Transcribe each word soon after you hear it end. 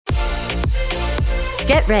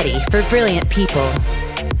Get ready for brilliant people,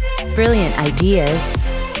 brilliant ideas,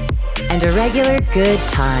 and a regular good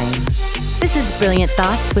time. This is Brilliant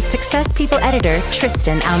Thoughts with Success People editor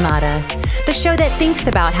Tristan Ahumada, the show that thinks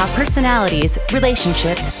about how personalities,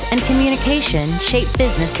 relationships, and communication shape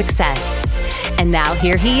business success. And now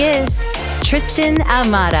here he is, Tristan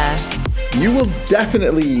Ahumada. You will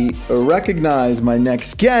definitely recognize my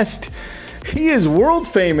next guest. He is world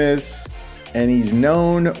famous and he's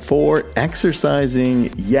known for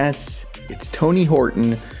exercising. Yes, it's Tony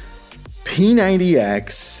Horton,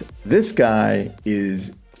 P90X. This guy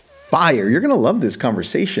is fire. You're going to love this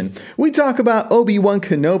conversation. We talk about Obi-Wan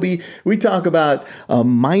Kenobi. We talk about a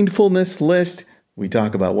mindfulness list. We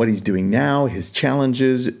talk about what he's doing now, his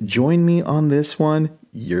challenges. Join me on this one.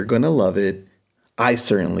 You're going to love it. I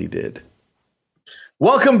certainly did.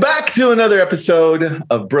 Welcome back to another episode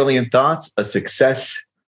of Brilliant Thoughts, a Success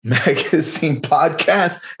Magazine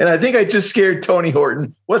podcast. And I think I just scared Tony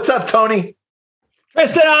Horton. What's up, Tony?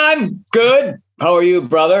 Tristan, I'm good. How are you,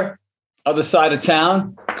 brother? Other side of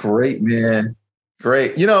town? Great, man.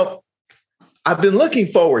 Great. You know, I've been looking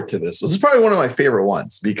forward to this. This is probably one of my favorite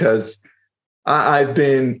ones because I've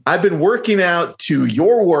been working out to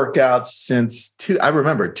your workouts since I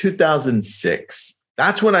remember 2006.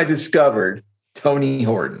 That's when I discovered Tony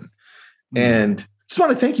Horton. And just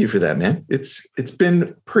want to thank you for that, man. It's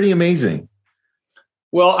been pretty amazing.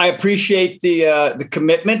 Well, I appreciate the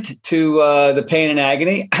commitment to the pain and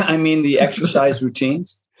agony. I mean, the exercise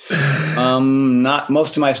routines. Not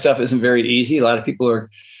most of my stuff isn't very easy. A lot of people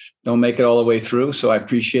don't make it all the way through. So I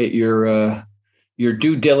appreciate your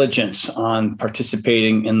due diligence on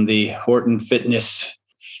participating in the Horton Fitness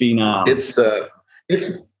Phenom.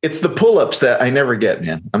 It's the pull-ups that I never get,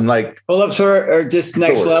 man. I'm like, pull-ups are just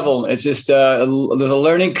next level. It's just there's a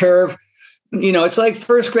learning curve. You know, it's like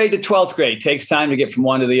first grade to 12th grade. It takes time to get from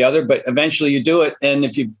one to the other, but eventually you do it. And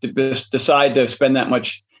if you decide to spend that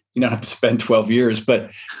much, you don't have to spend 12 years.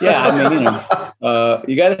 But yeah, I mean,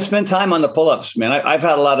 you got to spend time on the pull-ups, man. I've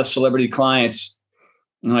had a lot of celebrity clients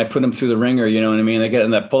and I put them through the ringer, you know what I mean? They get in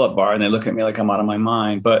that pull-up bar and they look at me like I'm out of my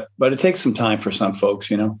mind. But it takes some time for some folks,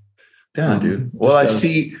 you know? Yeah, dude. Well, I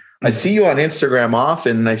see you on Instagram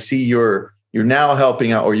often, and I see you're now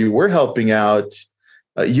helping out, or you were helping out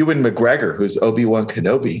Ewan McGregor, who's Obi-Wan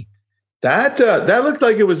Kenobi. That looked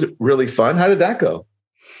like it was really fun. How did that go?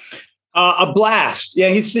 A blast. Yeah,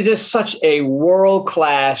 he's just such a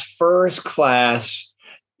world-class, first-class,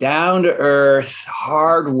 down-to-earth,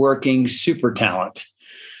 hard-working super talent.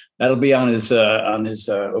 That'll be on his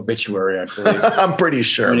obituary, I believe. I'm pretty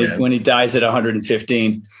sure when he dies at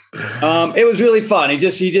 115. It was really fun. He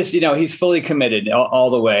just he's fully committed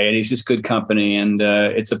all the way, and he's just good company. And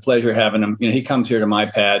it's a pleasure having him. You know, he comes here to my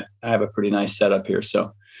pad. I have a pretty nice setup here,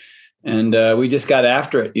 and we just got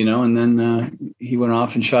after it, you know. And then he went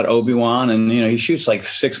off and shot Obi-Wan, and you know he shoots like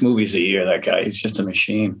 6 movies a year. That guy, he's just a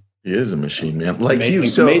machine. He is a machine, man. Like amazing, you,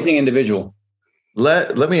 so amazing individual.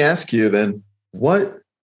 Let me ask you then, what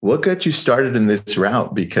got you started in this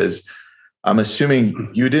route? Because I'm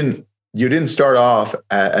assuming you didn't start off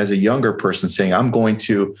as a younger person saying, I'm going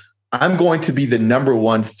to be the number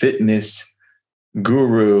one fitness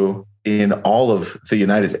guru in all of the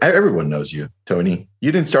United States. Everyone knows you, Tony.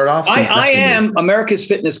 You didn't start off. I am America's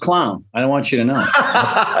fitness clown. I don't want you to know.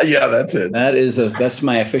 Yeah, that's it. That's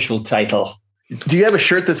my official title. Do you have a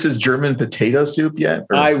shirt that says German potato soup yet?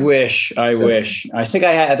 Or? I wish. I think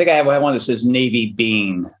I have one that says Navy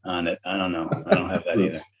bean on it. I don't know. I don't have that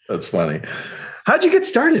either. That's funny. How'd you get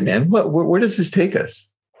started, man? Where does this take us?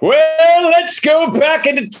 Well, let's go back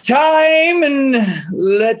into time and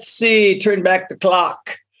let's see. Turn back the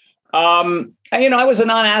clock. I was a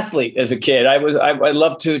non-athlete as a kid. I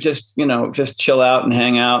loved to just chill out and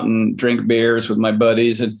hang out and drink beers with my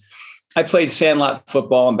buddies. And I played sandlot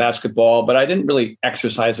football and basketball, but I didn't really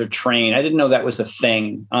exercise or train. I didn't know that was a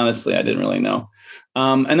thing. Honestly, I didn't really know.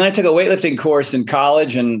 And then I took a weightlifting course in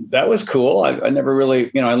college, and that was cool. I never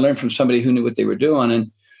really, I learned from somebody who knew what they were doing.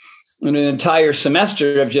 And in an entire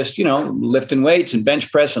semester of just, lifting weights and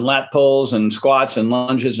bench press and lat pulls and squats and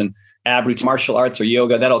lunges and ab routines, martial arts or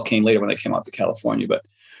yoga, that all came later when I came out to California. But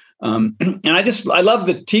and I love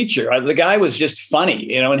the teacher. The guy was just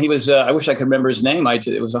funny, and he was, I wish I could remember his name.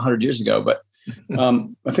 It was 100 years ago, but I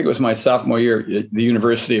think it was my sophomore year at the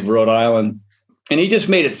University of Rhode Island. And he just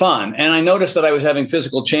made it fun. And I noticed that I was having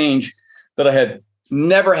physical change that I had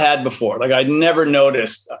never had before. Like I'd never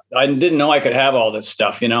noticed. I didn't know I could have all this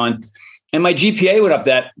stuff, and my GPA went up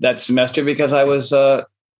that semester because I was, I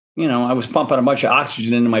was pumping a bunch of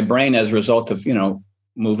oxygen into my brain as a result of,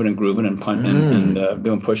 moving and grooving and punting and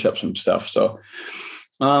doing push-ups and stuff. So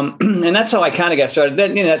And that's how I kind of got started.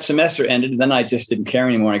 Then, that semester ended. Then I just didn't care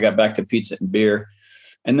anymore. I got back to pizza and beer.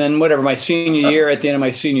 And then my senior year, at the end of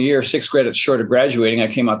my senior year, sixth grade, short of graduating, I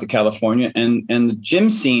came out to California, and the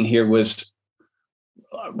gym scene here was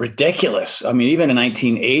ridiculous. I mean, even in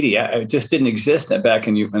 1980, it just didn't exist back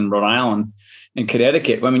in Rhode Island, in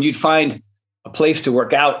Connecticut. I mean, you'd find a place to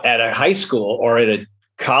work out at a high school or at a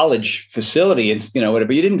college facility, and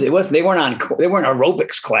whatever. They weren't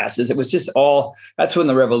aerobics classes. It was just that's when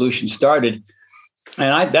the revolution started.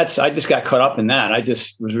 And I just got caught up in that. I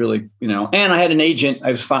just was really, and I had an agent.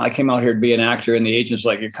 I came out here to be an actor, and the agent's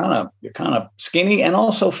like, you're kind of skinny and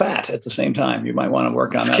also fat at the same time. You might want to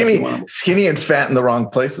work on that. Skinny and fat in the wrong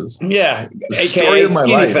places. Yeah. The story of my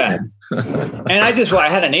life. Fat. And I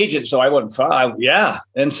had an agent, so I wasn't fat. Yeah.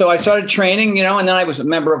 And so I started training, and then I was a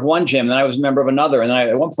member of one gym, then I was a member of another. And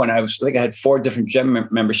at one point I think I had 4 different gym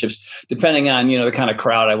memberships, depending on, the kind of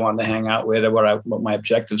crowd I wanted to hang out with or what my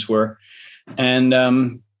objectives were. And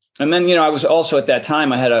then, I was also at that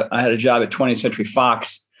time, I had a job at 20th Century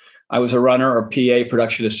Fox. I was a runner or PA,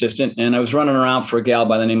 production assistant, and I was running around for a gal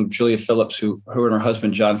by the name of Julia Phillips, who and her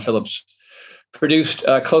husband, John Phillips, produced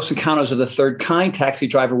Close Encounters of the Third Kind, Taxi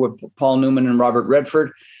Driver with Paul Newman and Robert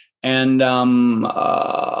Redford. And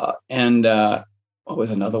what was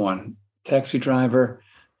another one? Taxi Driver,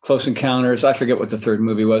 Close Encounters. I forget what the third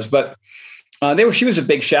movie was, but she was a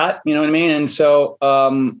big shot, you know what I mean? And so,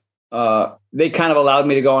 they kind of allowed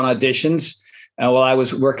me to go on auditions while I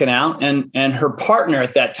was working out. And her partner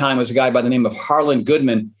at that time was a guy by the name of Harlan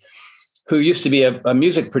Goodman, who used to be a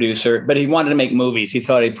music producer, but he wanted to make movies. He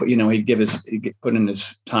thought he'd put in his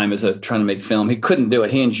time as trying to make film. He couldn't do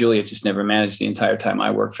it. He and Julia just never managed the entire time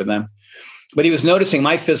I worked for them. But he was noticing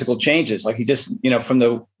my physical changes. Like he just, from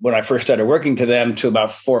when I first started working to them to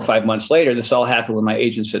about 4 or 5 months later, this all happened when my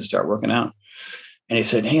agent said, start working out. And he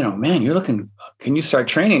said, hey, man, you're looking, can you start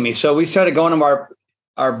training me? So we started going to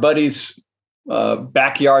our buddy's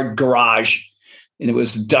backyard garage, and it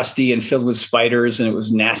was dusty and filled with spiders, and it was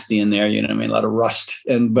nasty in there, a lot of rust.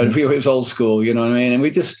 But it was old school, you know what I mean? And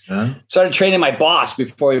we just started training my boss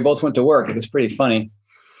before we both went to work. It was pretty funny.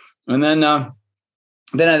 And then at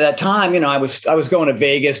that time, I was going to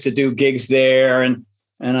Vegas to do gigs there, and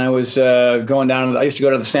I was going down. I used to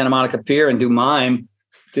go to the Santa Monica Pier and do mime.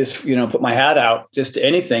 Just, put my hat out, just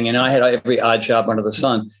anything. I had every odd job under the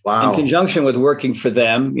sun. Wow. In conjunction with working for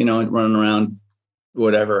them, running around,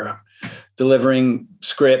 whatever, delivering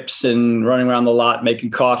scripts and running around the lot,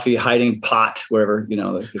 making coffee, hiding pot, wherever,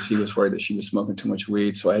 because he was worried that she was smoking too much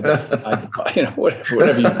weed. So I had to,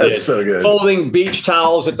 whatever you did. That's so good. Folding beach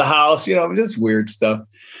towels at the house, just weird stuff.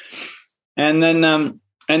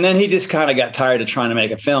 And then he just kind of got tired of trying to make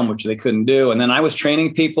a film, which they couldn't do. And then I was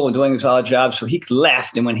training people and doing these odd jobs. So he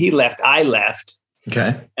left. And when he left, I left.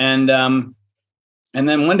 Okay. And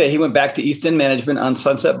then one day he went back to East End Management on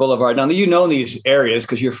Sunset Boulevard. Now, these areas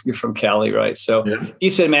because you're from Cali, right? So yeah.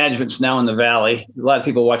 East End Management's now in the Valley. A lot of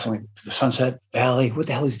people watching like the Sunset Valley. What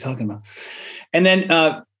the hell is he talking about? And then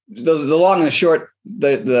the long and the short,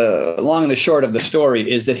 the long and the short of the story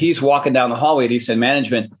is that he's walking down the hallway at East End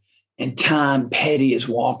Management. And Tom Petty is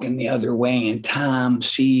walking the other way, and Tom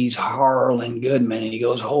sees Harlan Goodman, and he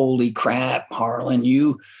goes, "Holy crap, Harlan,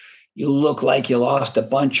 you look like you lost a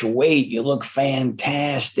bunch of weight. You look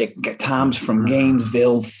fantastic." Tom's from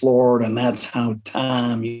Gainesville, Florida, and that's how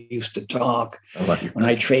Tom used to talk when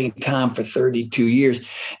I trained Tom for 32 years.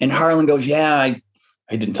 And Harlan goes, "Yeah,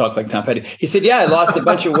 I didn't talk like Tom Petty." He said, "Yeah, I lost a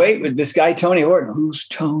bunch of weight with this guy, Tony Horton." "Who's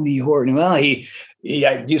Tony Horton?" "Well, he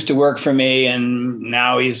used to work for me, and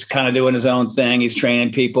now he's kind of doing his own thing. He's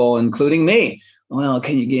training people, including me." "Well,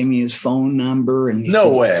 can you give me his phone number?" And no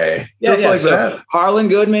way. Just like that. Harlan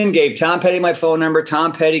Goodman gave Tom Petty my phone number.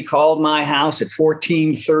 Tom Petty called my house at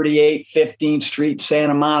 1438 15th Street,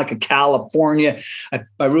 Santa Monica, California.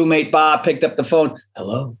 My roommate, Bob, picked up the phone.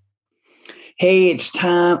 "Hello. Hey, it's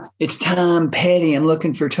Tom Petty. I'm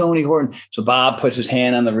looking for Tony Horton." So Bob puts his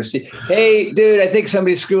hand on the receipt. "Hey, dude, I think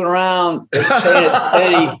somebody's screwing around. Saying it's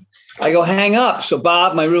Petty." I go, "Hang up." So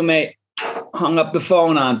Bob, my roommate, hung up the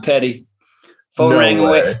phone on Petty. Phone rang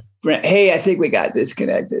away. "Hey, I think we got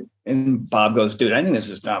disconnected." And Bob goes, "Dude, I think this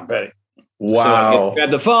is Tom Petty." Wow. So I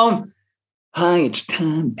grab the phone. "Hi, it's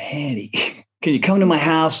Tom Petty. Can you come to my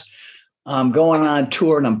house? I'm going on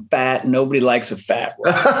tour and I'm fat. Nobody likes a fat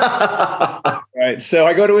one." Right. So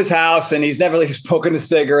I go to his house, and he's never smoking a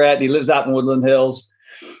cigarette. He lives out in Woodland Hills,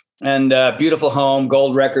 and beautiful home,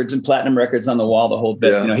 gold records and platinum records on the wall, the whole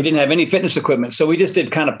bit. Yeah. He didn't have any fitness equipment. So we just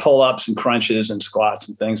did kind of pull-ups and crunches and squats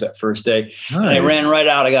and things that first day. Nice. And I ran right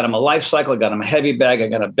out. I got him a life cycle. I got him a heavy bag. I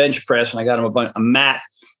got a bench press, and I got him a mat.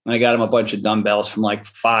 And I got him a bunch of dumbbells from like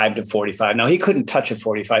 5 to 45. Now he couldn't touch a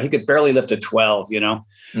 45. He could barely lift a 12,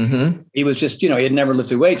 He was just, he had never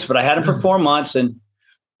lifted weights, but I had him for 4 months and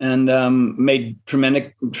made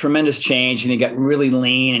tremendous change. And he got really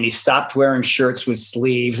lean and he stopped wearing shirts with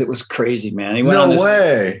sleeves. It was crazy, man. He went no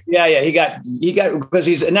way. Yeah. He got, because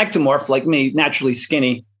he's an ectomorph like me, naturally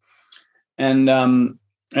skinny.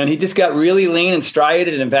 And he just got really lean and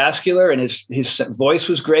striated and vascular, and his voice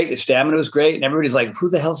was great. His stamina was great. And everybody's like, who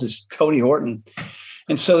the hell's this Tony Horton?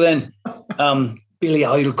 And so then Billy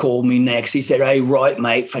Idol called me next. He said, hey, right,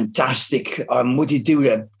 mate, fantastic. What do you do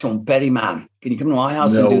to Tom Petty, man? Can you come to my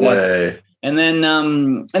house and do that? No way. And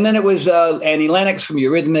then it was Annie Lennox from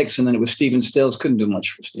Eurythmics, and then it was Stephen Stills. Couldn't do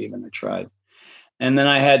much for Stephen. I tried. And then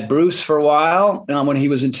I had Bruce for a while when he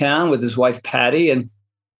was in town with his wife, Patty, and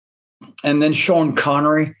then Sean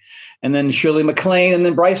Connery, and then Shirley MacLaine, and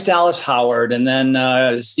then Bryce Dallas Howard, and then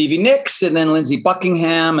Stevie Nicks, and then Lindsey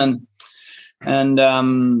Buckingham, and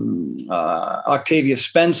Octavia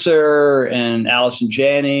Spencer, and Allison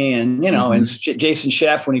Janney, and and Jason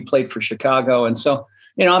Scheff when he played for Chicago. And so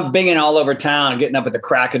I'm binging all over town, getting up at the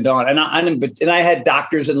crack of dawn, and I had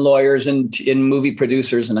doctors and lawyers and movie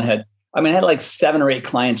producers, and I had like 7 or 8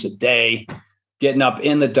 clients a day. Getting up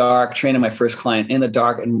in the dark, training my first client in the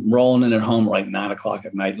dark, and rolling in at home like 9 o'clock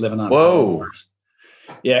at night, living on. Whoa.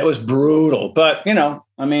 Yeah, it was brutal. But, I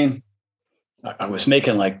was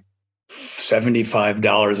making like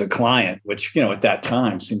 $75 a client, which, at that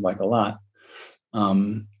time seemed like a lot.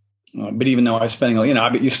 But even though I was spending,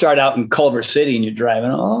 you start out in Culver City and you're driving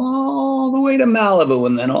all the way to Malibu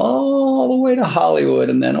and then all the way to Hollywood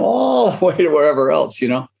and then all the way to wherever else,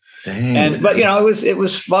 Dang. But it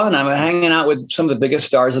was fun. I'm hanging out with some of the biggest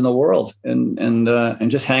stars in the world, and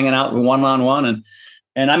just hanging out one-on-one.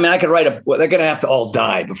 And I could write they're going to have to all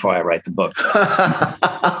die before I write the book.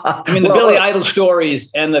 The Billy Idol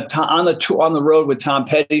stories and on the road with Tom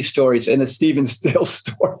Petty stories and the Stephen Stills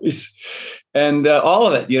stories, and all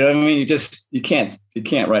of it. You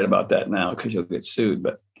can't write about that now because you'll get sued.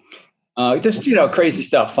 But just crazy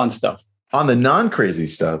stuff, fun stuff. On the non-crazy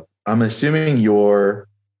stuff, I'm assuming your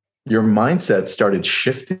mindset started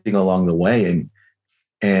shifting along the way,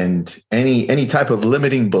 and any type of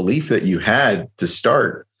limiting belief that you had to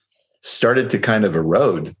started to kind of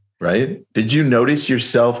erode, right? Did you notice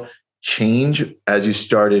yourself change as you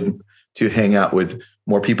started to hang out with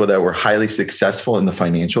more people that were highly successful in the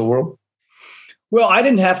financial world? Well, I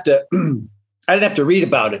didn't have to read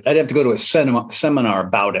about it. I'd have to go to a seminar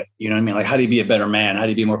about it. Like, how do you be a better man? How do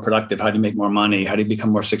you be more productive? How do you make more money? How do you become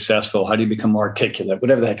more successful? How do you become more articulate?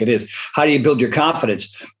 Whatever the heck it is. How do you build your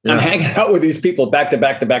confidence? Yeah. I'm hanging out with these people back to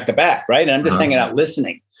back to back to back, right? And I'm just hanging out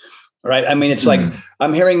listening, right? It's like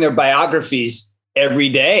I'm hearing their biographies every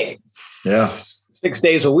day, 6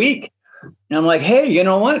 days a week. And I'm like, hey, you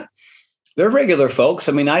know what? They're regular folks.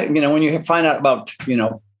 When you find out about,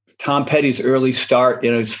 Tom Petty's early start,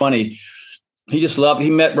 it's funny. He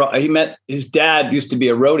met his dad used to be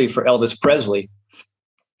a roadie for Elvis Presley.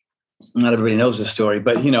 Not everybody knows the story,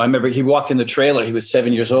 but I remember he walked in the trailer. He was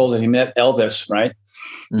 7 years old and he met Elvis, right?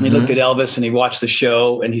 Mm-hmm. He looked at Elvis and he watched the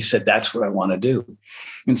show and he said, that's what I want to do.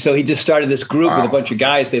 And so he just started this group with a bunch of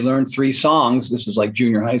guys. They learned 3 songs. This was like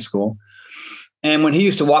junior high school. And when he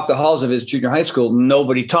used to walk the halls of his junior high school,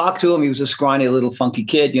 nobody talked to him. He was a scrawny little funky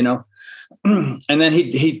kid, And then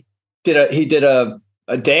he did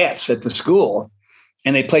a dance at the school,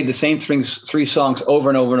 and they played the same 3 songs over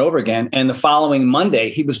and over and over again. And the following Monday,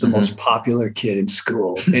 he was the most popular kid in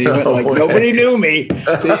school. And he went like, nobody knew me.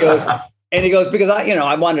 So he goes, because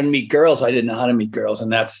I wanted to meet girls. I didn't know how to meet girls.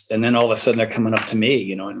 And then all of a sudden they're coming up to me,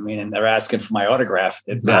 you know what I mean? And they're asking for my autograph.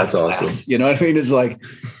 That's awesome. You know what I mean? It's like,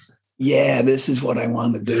 yeah, this is what I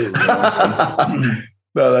want to do.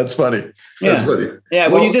 No, that's funny. That's funny. Yeah.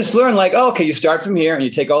 Well, you just learn like, okay, you start from here and you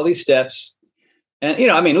take all these steps. And,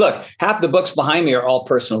 look, half the books behind me are all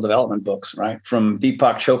personal development books, right? From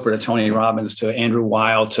Deepak Chopra to Tony Robbins to Andrew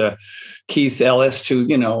Weil to Keith Ellis to,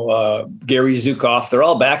 Gary Zukav. They're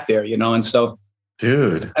all back there, And so,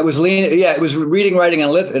 dude, I was it was reading, writing,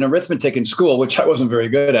 and arithmetic in school, which I wasn't very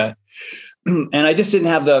good at. And I just didn't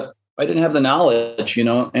have the knowledge,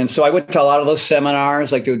 And so I went to a lot of those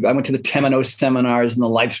seminars. Like I went to the Temenos seminars and the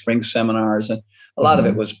LifeSpring seminars. And a lot of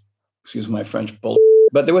it was, excuse my French, bull.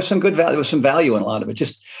 But there was some good value. There was some value in a lot of it.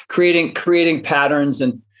 Just creating patterns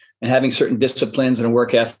and having certain disciplines and a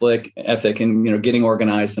work ethic and, getting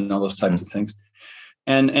organized and all those types of things.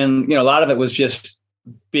 And a lot of it was just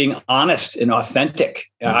being honest and authentic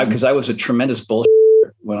because I was a tremendous bullshit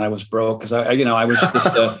when I was broke. Because I was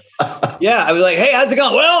just Yeah, I was like, hey, how's it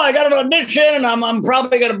going? Well, I got an audition and I'm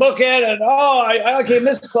probably going to book it. And I came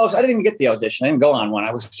this close. I didn't even get the audition. I didn't go on one.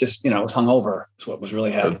 I was just, I was hungover. That's what was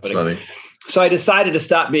really happening. That's funny. So I decided to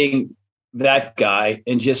stop being that guy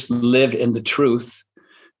and just live in the truth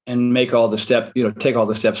and make all the steps, take all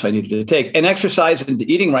the steps I needed to take. And exercise and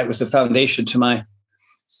eating right was the foundation to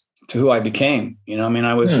who I became.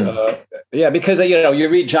 I was, because, you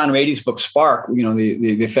read John Ratey's book, Spark,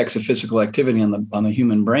 the effects of physical activity on the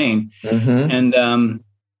human brain. Mm-hmm. And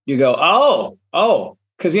you go,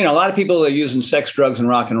 because, a lot of people are using sex, drugs, and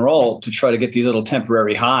rock and roll to try to get these little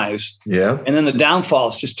temporary highs. Yeah. And then the downfall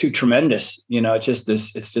is just too tremendous.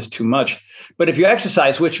 It's just too much. But if you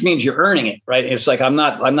exercise, which means you're earning it, right? It's like, I'm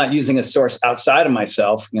not using a source outside of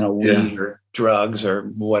myself, weed or drugs or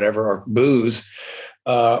whatever, or booze.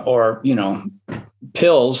 Or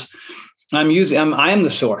pills. I am the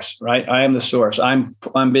source, right? I am the source. I'm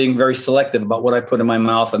being very selective about what I put in my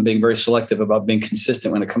mouth. I'm being very selective about being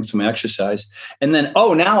consistent when it comes to my exercise. And then,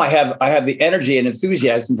 now I have the energy and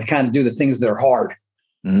enthusiasm to kind of do the things that are hard.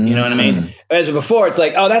 Mm-hmm. You know what I mean? As before, it's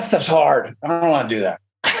like, that stuff's hard. I don't want to do that.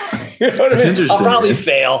 You know what I mean? I'll probably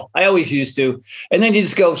fail. I always used to. And then you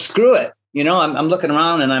just go, screw it. I'm looking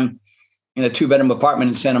around and I'm in a 2-bedroom apartment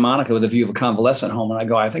in Santa Monica with a view of a convalescent home. And I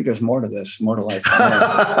go, I think there's more to this, more to life.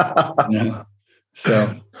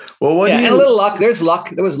 So, well, and a little luck. There's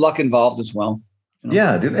luck. There was luck involved as well.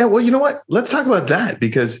 Yeah. Dude. Well, you know what? Let's talk about that,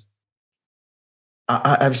 because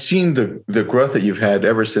I've seen the growth that you've had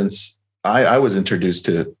ever since I was introduced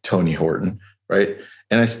to Tony Horton. Right.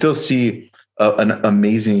 And I still see an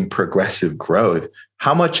amazing progressive growth.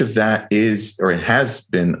 How much of that is, or it has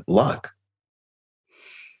been, luck?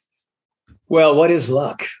 Well, what is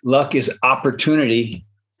luck? Luck is opportunity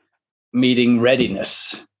meeting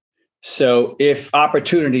readiness. So if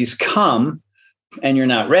opportunities come and you're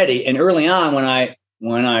not ready, and early on when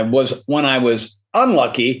I was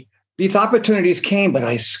unlucky, these opportunities came, but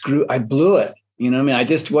I blew it. I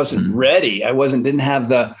just wasn't ready. Didn't have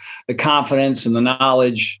the confidence and the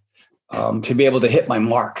knowledge to be able to hit my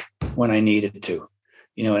mark when I needed to.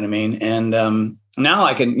 You know what I mean? And now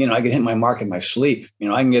I can hit my mark in my sleep.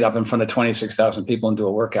 I can get up in front of 26,000 people and do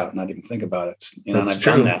a workout and not even think about it. And I've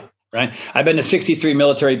done that, right? I've been to 63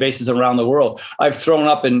 military bases around the world. I've thrown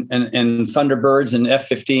up in Thunderbirds and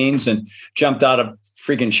F-15s and jumped out of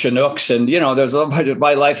freaking Chinooks. And, there's a bunch of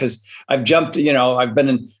my life I've jumped,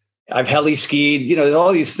 I've heli skied, there's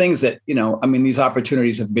all these things that, these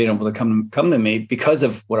opportunities have been able to come to me because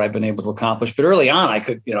of what I've been able to accomplish. But early on, I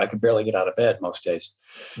could barely get out of bed most days.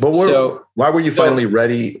 But why were you finally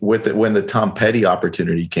ready when the Tom Petty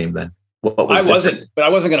opportunity came then? I wasn't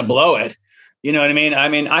going to blow it. You know what I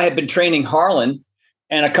mean? I had been training Harlan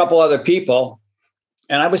and a couple other people,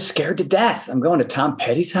 and I was scared to death. I'm going to Tom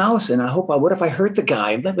Petty's house, and what if I hurt the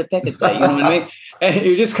guy? You know what I mean? And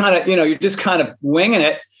you're just kind of winging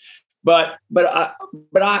it. But at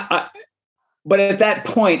that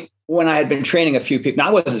point, when I had been training a few people, I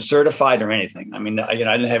wasn't certified or anything. I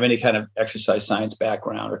didn't have any kind of exercise science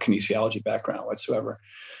background or kinesiology background whatsoever.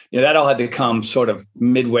 That all had to come sort of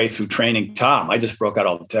midway through training Tom. I just broke out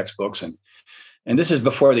all the textbooks and this is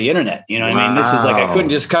before the internet. You know what I mean? This is like, I couldn't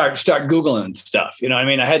just start Googling stuff. You know what I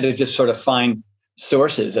mean? I had to just sort of find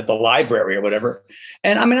sources at the library or whatever.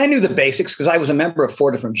 And I knew the basics because I was a member of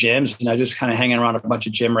 4 different gyms and I just kind of hanging around a bunch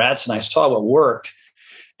of gym rats and I saw what worked.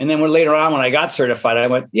 And then later on, when I got certified, I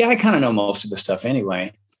went, I kind of know most of the stuff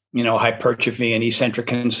anyway, hypertrophy and eccentric,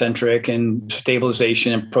 concentric and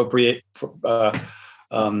stabilization and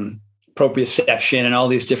proprioception and all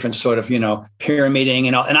these different sort of, pyramiding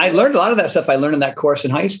and all. And I learned a lot of that stuff. I learned in that course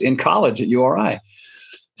in college at URI.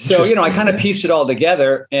 So, I kind of pieced it all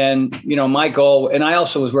together and, my goal, and I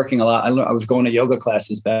also was working a lot. I was going to yoga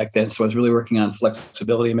classes back then. So I was really working on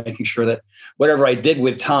flexibility and making sure that whatever I did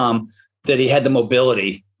with Tom, that he had the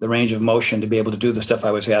mobility, the range of motion to be able to do the stuff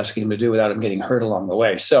I was asking him to do without him getting hurt along the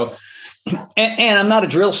way. So, and I'm not a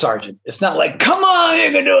drill sergeant. It's not like, come on,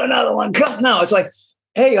 you can do another one. No, it's like,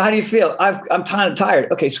 hey, how do you feel? I'm kind of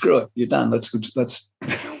tired. Okay, screw it. You're done. Let's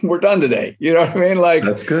we're done today. You know what I mean? Like,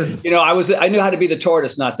 that's good. I knew how to be the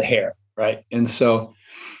tortoise, not the hare. Right. And so,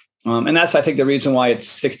 and that's, I think, the reason why at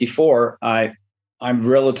 64, I'm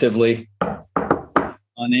relatively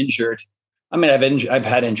uninjured. I've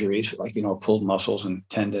had injuries like, pulled muscles and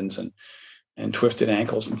tendons and twisted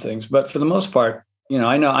ankles and things. But for the most part,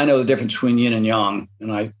 I know the difference between yin and yang.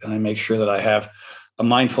 And I make sure that I have a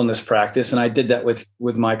mindfulness practice. And I did that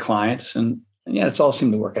with my clients. And it's all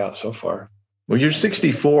seemed to work out so far. Well, you're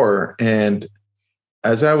 64. And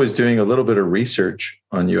as I was doing a little bit of research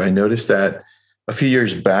on you, I noticed that a few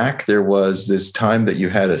years back, there was this time that you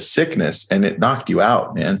had a sickness and it knocked you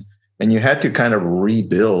out, man. and you had to kind of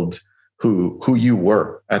rebuild who you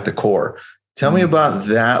were at the core. Tell me about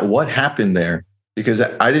that. What happened there? Because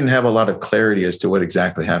I didn't have a lot of clarity as to what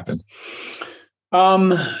exactly happened.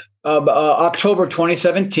 October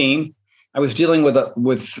 2017, I was dealing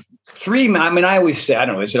with three. I mean, I always say, I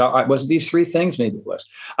don't know, was it these three things? Maybe it was.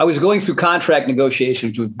 I was going through contract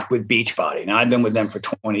negotiations with Beachbody. Now, I've been with them for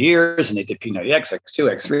 20 years, and they did P90X,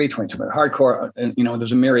 X2, X3, 22-minute hardcore, and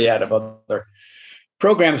there's a myriad of other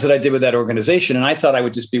programs that I did with that organization. And I thought I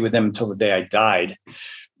would just be with them until the day I died.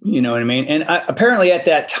 You know what I mean? And apparently at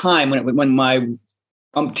that time, when my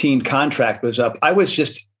umpteen contract was up, I was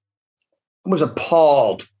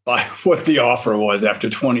appalled by what the offer was after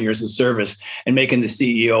 20 years of service and making the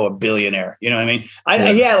CEO a billionaire. You know what I mean?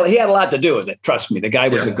 He had a lot to do with it. Trust me. The guy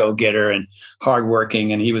was a go-getter and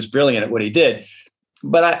hardworking, and he was brilliant at what he did.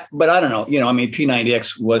 But I don't know.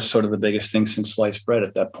 P90X was sort of the biggest thing since sliced bread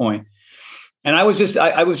at that point. And I was just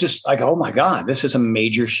like, oh my God, this is a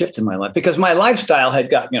major shift in my life, because my lifestyle had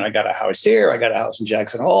got, I got a house here, I got a house in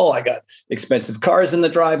Jackson Hole, I got expensive cars in the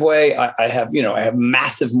driveway, I have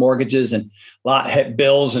massive mortgages and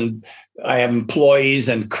bills, and I have employees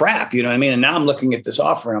and crap, you know what I mean? And now I'm looking at this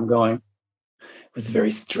offer and I'm going, it was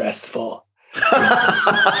very stressful. And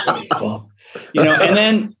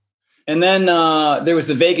then there was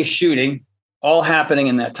the Vegas shooting, all happening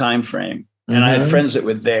in that time frame, and I had friends that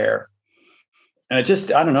were there. And I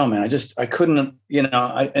don't know, man. I couldn't,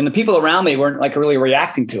 and the people around me weren't like really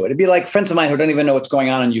reacting to it. It'd be like friends of mine who don't even know what's going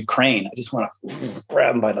on in Ukraine. I just want to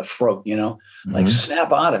grab them by the throat, like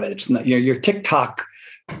snap out of it. It's not your TikTok,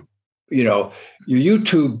 your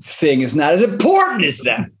YouTube thing is not as important as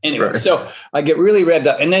that. Anyway, right. So I get really revved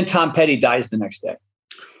up. And then Tom Petty dies the next day.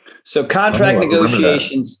 So contract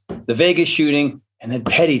negotiations, the Vegas shooting, and then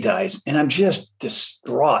Petty dies. And I'm just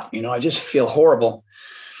distraught. I just feel horrible.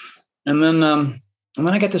 And then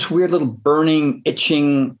I get this weird little burning,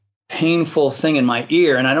 itching, painful thing in my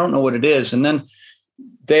ear, and I don't know what it is. And then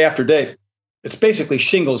day after day, it's basically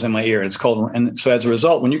shingles in my ear. It's cold. And so as a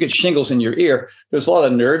result, when you get shingles in your ear, there's a lot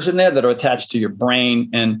of nerves in there that are attached to your brain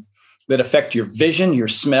and that affect your vision, your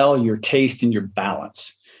smell, your taste, and your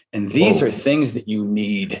balance. And these are things that you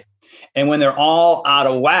need. And when they're all out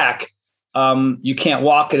of whack, you can't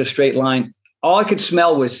walk in a straight line. All I could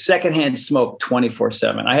smell was secondhand smoke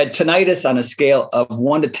 24/7. I had tinnitus on a scale of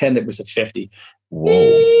 1 to 10 that was a 50.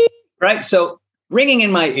 Whoa. Right? So ringing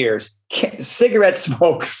in my ears, cigarette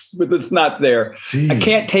smoke, but it's not there. Jeez. I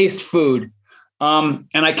can't taste food. And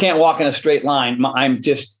I can't walk in a straight line.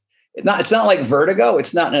 It's not like vertigo.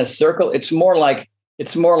 It's not in a circle. It's more like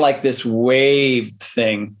this wave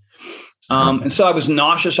thing. And so I was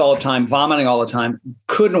nauseous all the time, vomiting all the time,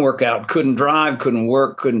 couldn't work out, couldn't drive, couldn't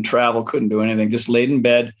work, couldn't travel, couldn't do anything, just laid in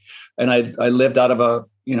bed. And I lived out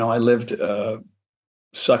of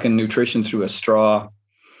sucking nutrition through a straw.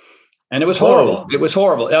 And it was horrible. Whoa. It was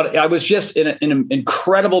horrible. I was just in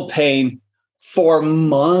incredible pain for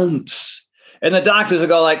months. And the doctors would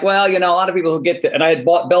go like, well, a lot of people who get and I had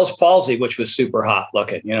Bell's palsy, which was super hot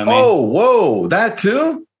looking, you know what I mean? Oh, whoa, that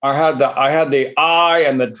too? I had the eye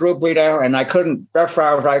and the droopy there, and I couldn't. That's why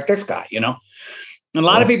I was like this guy, And a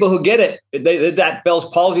lot of people who get it, that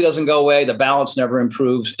Bell's palsy doesn't go away. The balance never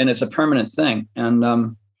improves, and it's a permanent thing. And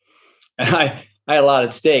I had a lot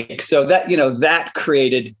at stake, so that that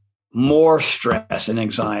created more stress and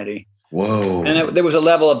anxiety. Whoa! And there was a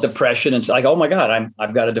level of depression. It's like, oh my God,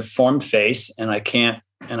 I've got a deformed face, and I can't,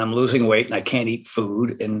 and I'm losing weight, and I can't eat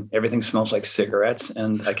food, and everything smells like cigarettes,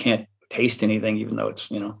 and I can't taste anything, even though it's,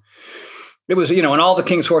 it was, and all the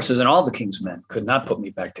king's horses and all the king's men could not put me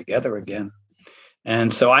back together again.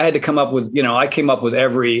 And so I had to come up with, I came up with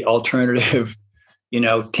every alternative,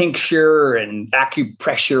 tincture and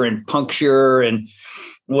acupressure and puncture and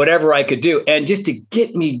whatever I could do. And just to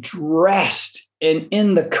get me dressed and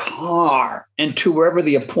in the car and to wherever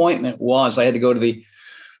the appointment was, I had to go to the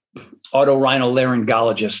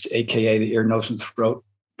otorhinolaryngologist, AKA the ear, nose, and throat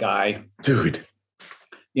guy. Dude.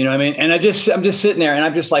 You know what I mean? And I'm just sitting there and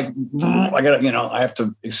I'm just like, I have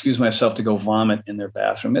to excuse myself to go vomit in their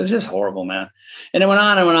bathroom. It was just horrible, man. And it went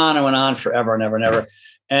on and went on and went on forever and ever and ever.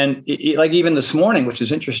 And like even this morning, which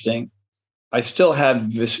is interesting, I still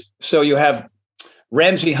have this. So you have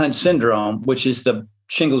Ramsay-Hunt syndrome, which is the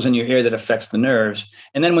shingles in your ear that affects the nerves.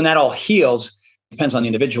 And then when that all heals, depends on the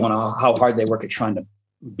individual and how hard they work at trying to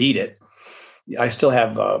beat it. I still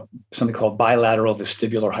have something called bilateral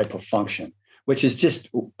vestibular hypofunction, which is just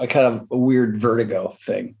a kind of a weird vertigo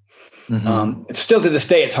thing. Mm-hmm. It's still to this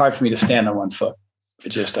day, it's hard for me to stand on one foot.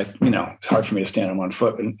 It's just like, it's hard for me to stand on one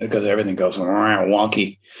foot because everything goes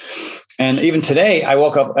wonky. And even today, I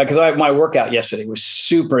woke up because my workout yesterday was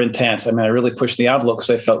super intense. I mean, I really pushed the envelope because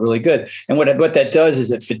I felt really good. And what that does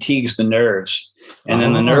is it fatigues the nerves. And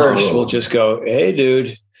then the nerves will just go, hey,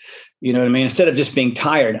 dude, you know what I mean? Instead of just being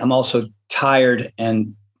tired, I'm also tired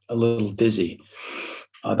and a little dizzy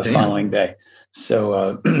the following day.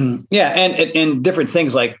 So, yeah. And different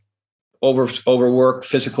things like overwork,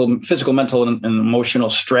 physical, mental, and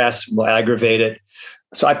emotional stress will aggravate it.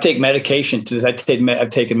 So I take medication I've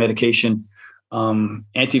taken medication,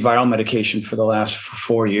 antiviral medication for the last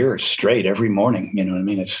 4 years straight every morning. You know what I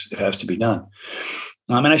mean? It has to be done.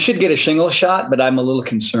 And I should get a shingles shot, but I'm a little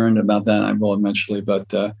concerned about that. I will eventually,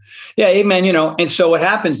 but yeah, amen. You know, and so what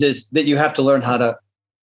happens is that you have to learn how to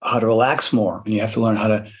relax more, and you have to learn how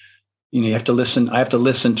to, you have to listen. I have to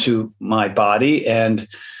listen to my body and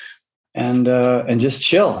just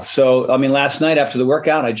chill. So, I mean, last night after the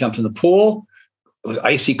workout, I jumped in the pool. It was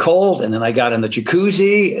icy cold. And then I got in the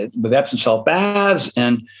jacuzzi with Epsom salt baths,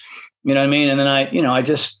 and you know what I mean? And then I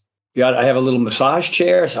have a little massage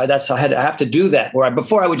chair. So I have to do that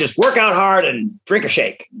before I would just work out hard and drink a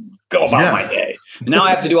shake, go about my day. And now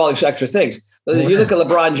I have to do all these extra things. If you look at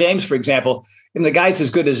LeBron James, for example, and the guy's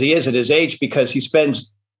as good as he is at his age because he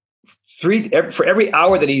spends for every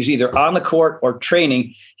hour that he's either on the court or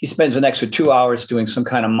training, he spends an extra 2 hours doing some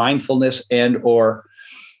kind of mindfulness and or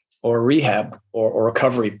rehab or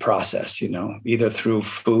recovery process, either through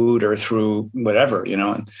food or through whatever,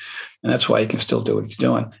 and that's why he can still do what he's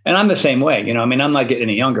doing. And I'm the same way, I mean, I'm not getting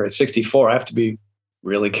any younger. At 64, I have to be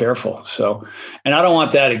really careful. So, and I don't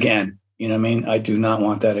want that again. You know what I mean? I do not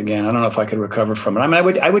want that again. I don't know if I could recover from it. I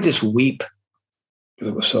mean, I would just weep because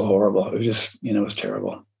it was so horrible. It was just, it was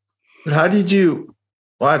terrible. But how did you,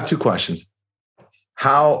 well, I have two questions.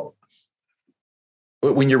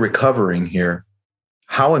 When you're recovering here,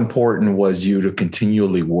 how important was you to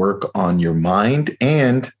continually work on your mind?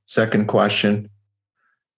 And second question,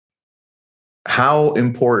 how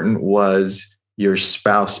important was your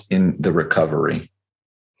spouse in the recovery?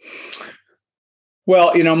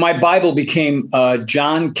 Well, my Bible became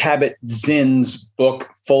John Kabat-Zinn's book,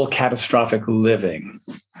 Full Catastrophic Living.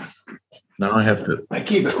 Now I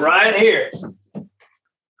keep it right here.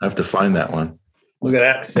 I have to find that one. Look at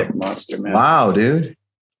that thick monster, man. Wow, dude.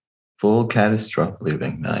 Full Catastrophic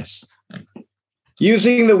Living. Nice.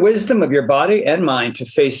 Using the wisdom of your body and mind to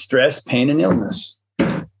face stress, pain, and illness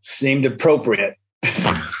seemed appropriate.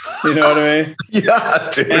 You know what I mean?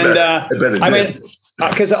 Yeah, dude. And I mean,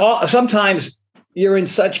 because sometimes you're in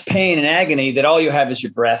such pain and agony that all you have is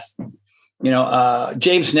your breath.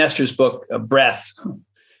 James Nestor's book, Breath,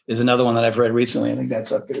 is another one that I've read recently. I think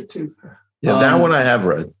that's up there too. Yeah, that one I have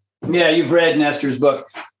read. Yeah, you've read Nestor's book.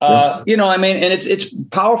 I mean, and it's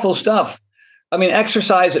powerful stuff. I mean,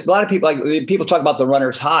 exercise. A lot of people talk about the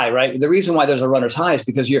runner's high, right? The reason why there's a runner's high is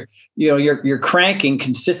because you're cranking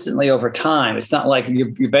consistently over time. It's not like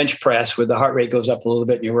you bench press where the heart rate goes up a little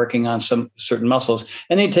bit and you're working on some certain muscles,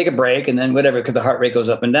 and then you take a break and then whatever because the heart rate goes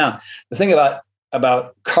up and down. The thing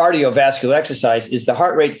about cardiovascular exercise is the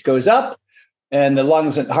heart rate goes up, and the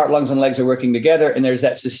heart, lungs, and legs are working together, and there's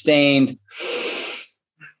that sustained.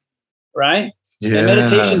 Right. Yeah. And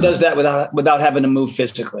meditation does that without having to move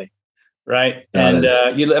physically. Right. And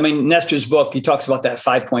Nestor's book, he talks about that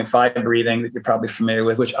 5.5 breathing that you're probably familiar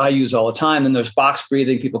with, which I use all the time. Then there's box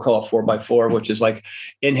breathing. People call it 4x4, which is like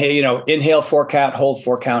inhale 4 count, hold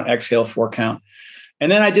 4 count, exhale 4 count.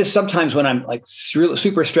 And then I just sometimes when I'm like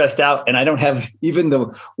super stressed out and I don't have even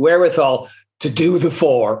the wherewithal to do the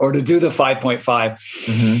 4 or to do the 5.5.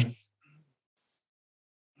 Mm-hmm.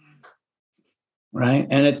 Right.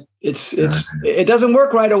 And it doesn't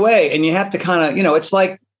work right away. And you have to kind of,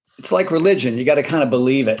 it's like religion. You got to kind of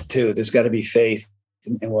believe it too. There's got to be faith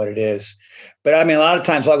in what it is. But I mean, a lot of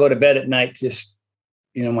times I'll go to bed at night, just,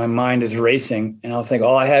 my mind is racing and I'll think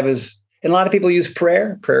all I have is, and a lot of people use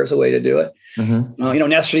prayer. Prayer is a way to do it. Mm-hmm.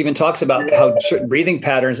 Nestor even talks about how certain breathing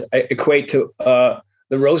patterns equate to the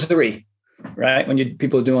rosary, right? When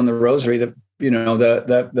people are doing the rosary, the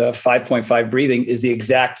 5.5 breathing is the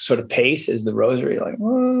exact sort of pace as the rosary. Like,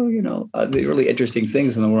 the really interesting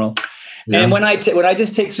things in the world. Yeah. And when I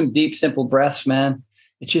just take some deep, simple breaths, man,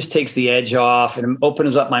 it just takes the edge off and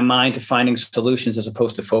opens up my mind to finding solutions as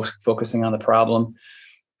opposed to focusing on the problem.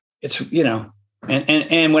 It's,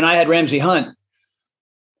 and when I had Ramsay Hunt,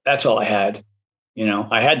 that's all I had.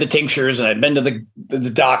 I had the tinctures and I'd been to the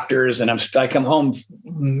doctors and I come home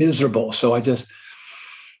miserable. So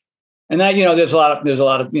And that, there's a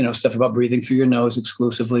lot of stuff about breathing through your nose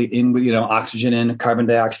exclusively in, oxygen in, carbon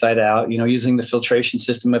dioxide out, using the filtration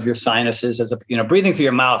system of your sinuses as breathing through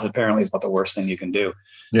your mouth apparently is about the worst thing you can do.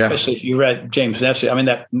 Yeah. Especially if you read James Nestor. I mean,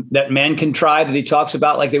 that Mankin tribe that he talks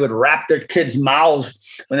about, like they would wrap their kids' mouths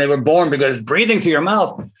when they were born because breathing through your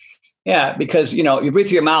mouth. Yeah. Because, you breathe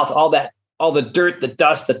through your mouth, all the dirt, the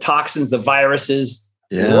dust, the toxins, the viruses,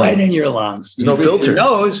 right in your lungs. No filter. Your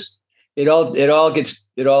nose,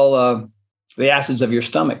 the acids of your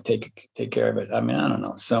stomach take care of it. I mean, I don't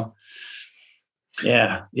know. So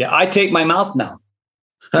yeah. I take my mouth now.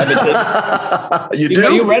 You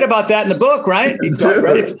do? You read about that in the book, right?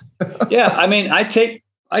 Yeah. I mean, I take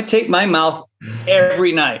my mouth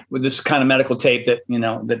every night with this kind of medical tape that,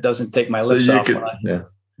 that doesn't take my lips off.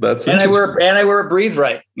 That's and I wear a Breathe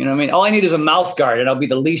Right. You know what I mean? All I need is a mouth guard and I'll be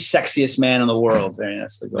the least sexiest man in the world.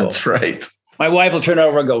 That's the goal. That's right. My wife will turn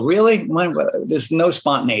over and go, really? There's no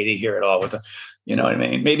spontaneity here at all. You know what I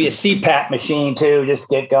mean? Maybe a CPAP machine too. Just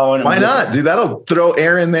get going. Why not? Dude, that'll throw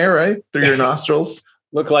air in there, right? Through your nostrils.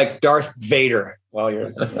 Look like Darth Vader while you're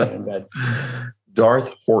in bed.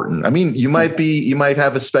 Darth Horton. I mean, you might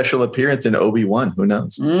have a special appearance in Obi-Wan. Who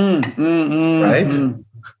knows? Right?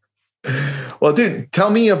 Well, dude,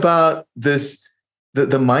 tell me about this, the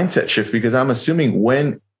mindset shift, because I'm assuming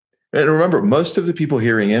and remember, most of the people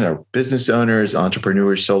hearing in are business owners,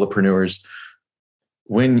 entrepreneurs, solopreneurs.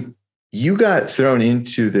 When you got thrown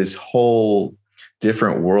into this whole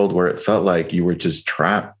different world where it felt like you were just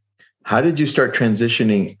trapped, how did you start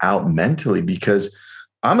transitioning out mentally? Because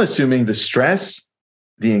I'm assuming the stress,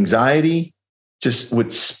 the anxiety just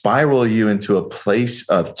would spiral you into a place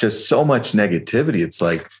of just so much negativity. It's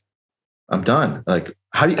like, I'm done. Like,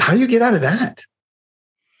 how do you get out of that?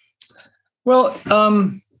 Well,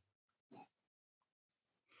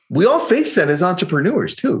 we all face that as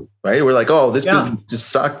entrepreneurs too, right? We're like, oh, this business just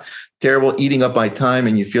sucked, terrible, eating up my time.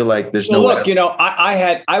 And you feel like there's no look,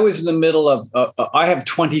 I was in the middle of, I have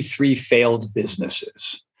 23 failed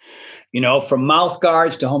businesses, from mouth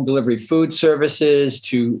guards to home delivery food services,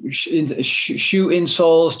 to shoe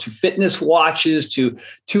insoles, to fitness watches, to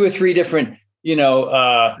 2 or 3 different,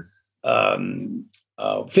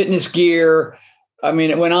 fitness gear. I mean,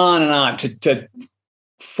 it went on and on to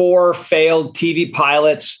 4 failed TV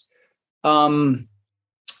pilots. And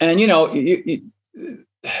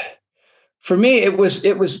for me, it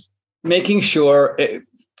was making sure.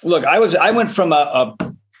 I went from a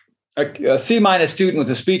C- student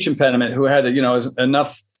with a speech impediment who had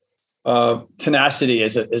enough tenacity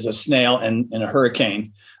as a snail in a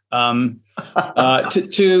hurricane, to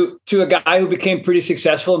a guy who became pretty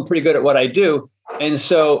successful and pretty good at what I do. And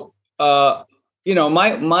so, my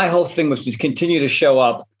whole thing was to continue to show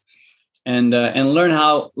up and learn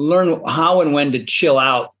how and when to chill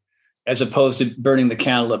out, as opposed to burning the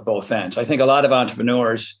candle at both ends. I think a lot of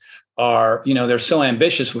entrepreneurs are, they're so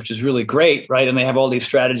ambitious, which is really great, right? And they have all these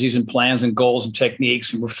strategies and plans and goals and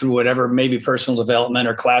techniques, and through whatever, maybe personal development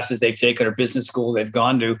or classes they've taken or business school they've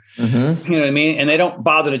gone to, you know what I mean? And they don't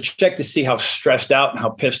bother to check to see how stressed out and how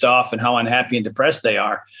pissed off and how unhappy and depressed they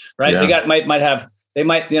are, right? Yeah. They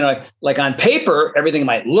might, like on paper, everything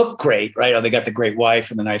might look great, right? Oh, they got the great wife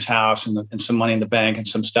and the nice house and some money in the bank and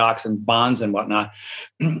some stocks and bonds and whatnot.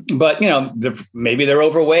 But, maybe they're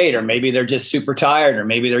overweight, or maybe they're just super tired, or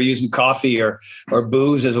maybe they're using coffee or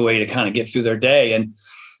booze as a way to kind of get through their day. And,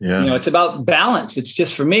 it's about balance. It's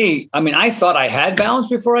just, for me, I mean, I thought I had balance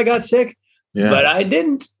before I got sick, but I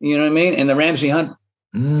didn't, you know what I mean? And the Ramsay Hunt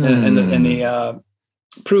and the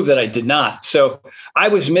proved that I did not. So I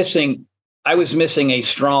was missing a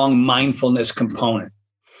strong mindfulness component.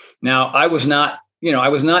 Now, I was not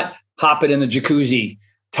hopping in the jacuzzi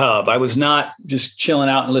tub. I was not just chilling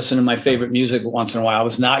out and listening to my favorite music once in a while. I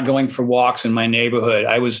was not going for walks in my neighborhood.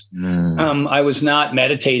 I was not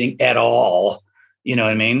meditating at all. You know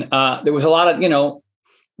what I mean? There was a lot of,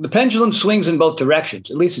 the pendulum swings in both directions.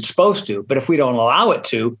 At least it's supposed to. But if we don't allow it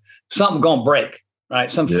to, something's going to break, right?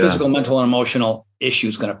 Some physical, mental, and emotional issue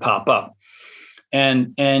is going to pop up.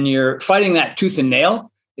 And you're fighting that tooth and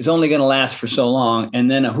nail is only going to last for so long.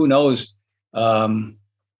 And then who knows,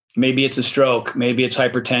 maybe it's a stroke, maybe it's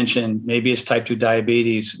hypertension, maybe it's type 2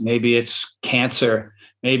 diabetes, maybe it's cancer,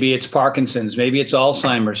 maybe it's Parkinson's, maybe it's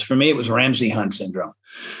Alzheimer's. For me, it was Ramsay Hunt syndrome,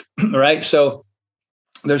 right? So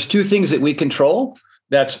there's 2 things that we control.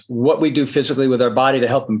 That's what we do physically with our body to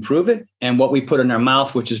help improve it, and what we put in our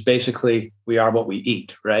mouth, which is basically we are what we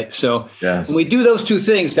eat, right? So when we do those 2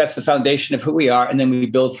 things, that's the foundation of who we are, and then we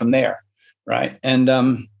build from there, right? And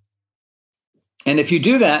if you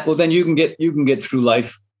do that, well, then you can get through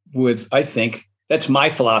life with, I think, that's my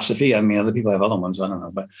philosophy. I mean, other people have other ones. I don't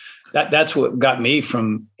know, but that's what got me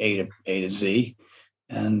from A to Z.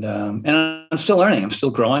 And I'm still learning. I'm still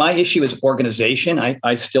growing. My issue is organization.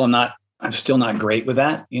 I'm still not great with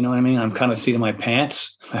that. You know what I mean? I'm kind of seat in my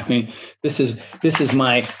pants. I mean, this is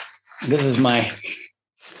my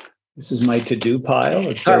to-do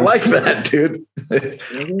pile. I like that, dude.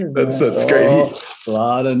 That's great. A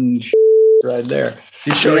lot of right there.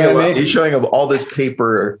 He's showing up all this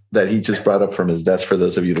paper that he just brought up from his desk for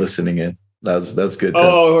those of you listening in. That's good.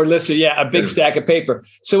 Oh, or listen, yeah, a big stack of paper.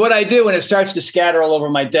 So what I do when it starts to scatter all over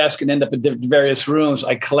my desk and end up in various rooms,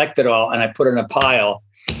 I collect it all and I put it in a pile.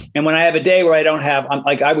 And when I have a day where I don't have,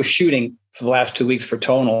 I was shooting for the last 2 weeks for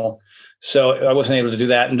Tonal, so I wasn't able to do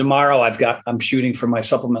that. And tomorrow I'm shooting for my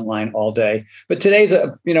supplement line all day. But today's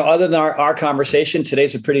other than our conversation,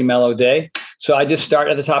 today's a pretty mellow day. So I just start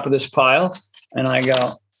at the top of this pile and I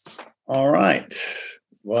go, all right.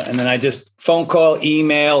 Well, and then I just phone call,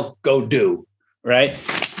 email, go do, right?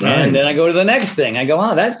 Nice. And then I go to the next thing. I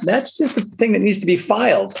go, that's just a thing that needs to be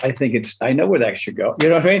filed. I know where that should go. You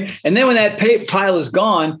know what I mean? And then when that pile is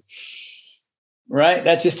gone, right,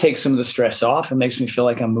 that just takes some of the stress off and makes me feel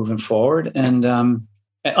like I'm moving forward. And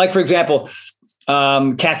like, for example,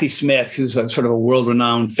 Kathy Smith, who's a sort of a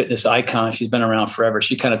world-renowned fitness icon. She's been around forever.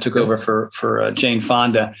 She kind of took over for Jane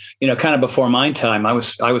Fonda, kind of before my time. I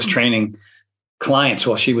was training clients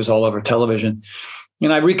while she was all over television.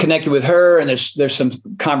 And I reconnected with her, and there's some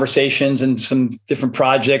conversations and some different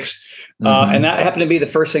projects. And that happened to be the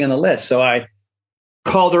first thing on the list. So I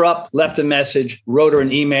called her up, left a message, wrote her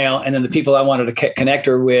an email, and then the people I wanted to connect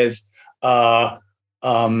her with, I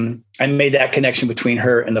made that connection between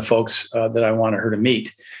her and the folks that I wanted her to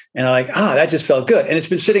meet. And I'm like, that just felt good. And it's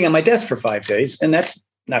been sitting on my desk for 5 days. And that's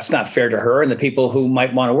not fair to her and the people who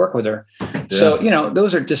might want to work with her. Yeah. So,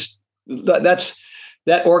 those are just,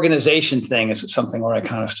 that organization thing is something where I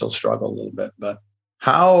kind of still struggle a little bit. But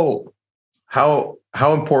how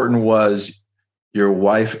important was your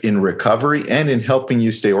wife in recovery and in helping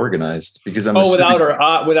you stay organized? Because without her,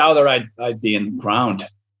 I'd be in the ground.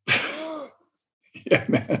 Yeah,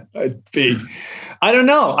 man, I don't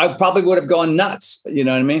know. I probably would have gone nuts. You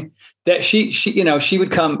know what I mean? That she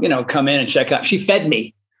would come in and check out. She fed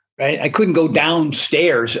me. Right. I couldn't go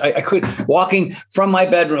downstairs. I could walking from my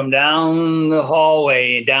bedroom down the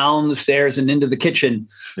hallway, down the stairs and into the kitchen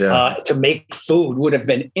to make food would have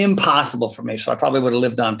been impossible for me. So I probably would have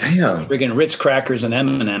lived on friggin' Ritz crackers and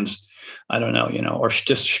M&Ms. I don't know, or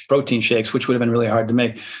just protein shakes, which would have been really hard to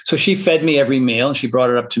make. So she fed me every meal and she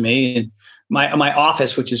brought it up to me. And my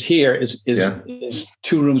office, which is here, is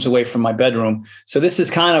 2 rooms away from my bedroom. So this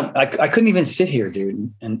is kind of, I couldn't even sit here,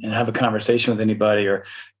 dude, and have a conversation with anybody or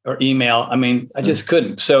email. I mean, I just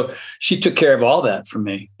couldn't. So she took care of all that for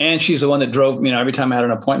me. And she's the one that drove, every time I had an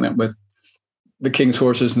appointment with the King's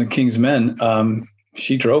Horses and the King's Men,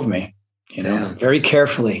 she drove me, very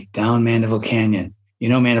carefully down Mandeville Canyon.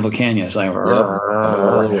 Mandeville Canyon is like, like, you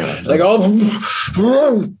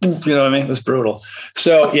know what I mean? It was brutal.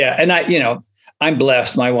 So, yeah. And I'm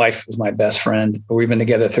blessed. My wife was my best friend. We've been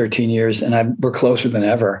together 13 years and we're closer than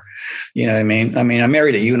ever. You know what I mean? I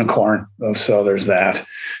married a unicorn. So there's that,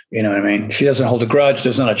 you know what I mean? She doesn't hold a grudge.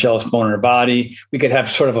 There's not a jealous bone in her body. We could have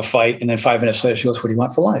sort of a fight. And then 5 minutes later, she goes, "What do you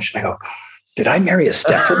want for lunch?" I go, "Did I marry a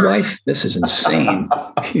Stepford wife? This is insane."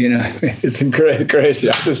 It's crazy.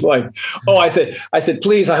 I was like, I said,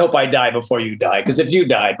 "Please, I hope I die before you die. Because if you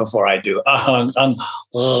die before I do, like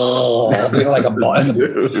a ball.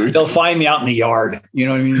 They'll find me out in the yard. You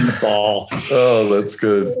know what I mean? In the ball." Oh, that's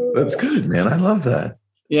good. That's good, man. I love that.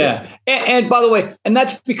 Yeah. And by the way, and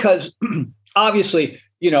that's because obviously,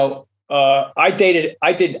 I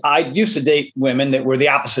used to date women that were the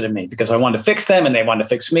opposite of me because I wanted to fix them and they wanted to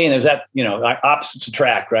fix me. And there's that, opposites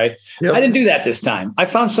attract, right? Yep. I didn't do that this time. I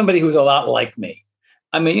found somebody who's a lot like me.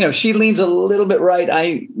 She leans a little bit right.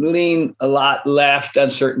 I lean a lot left on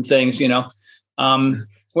certain things,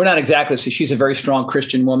 we're not exactly. So she's a very strong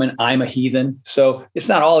Christian woman. I'm a heathen. So it's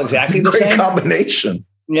not all exactly the same. Great combination.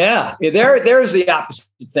 Yeah. There's the opposite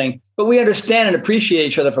thing, but we understand and appreciate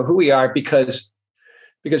each other for who we are because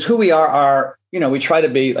who we are, we try to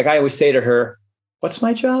be, like I always say to her, "What's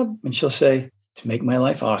my job?" And she'll say, "To make my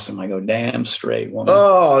life awesome." I go, "Damn straight, woman."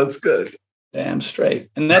 Oh, that's good. Damn straight.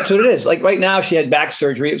 And that's what it is. Like right now she had back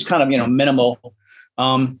surgery. It was kind of, minimal.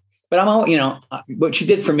 But I'm all, what she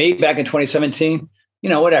did for me back in 2017,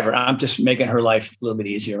 whatever. I'm just making her life a little bit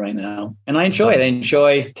easier right now. And I enjoy it. I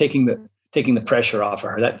enjoy taking the pressure off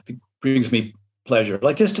of her. That brings me pleasure.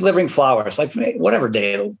 Like just delivering flowers, like whatever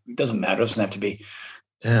day, it doesn't matter. It doesn't have to be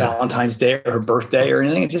Valentine's Day or her birthday or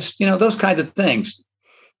anything. It just, those kinds of things.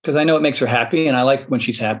 Because I know it makes her happy and I like when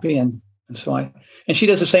she's happy and And so and she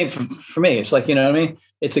does the same for me. It's like, you know what I mean?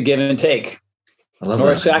 It's a give and take. I love or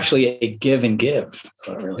that. It's actually a give and give.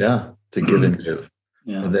 To give and give.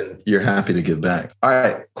 Yeah. And then you're happy to give back. All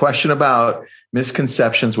right. Question about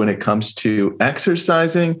misconceptions when it comes to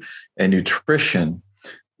exercising and nutrition.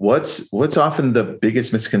 What's often the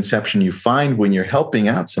biggest misconception you find when you're helping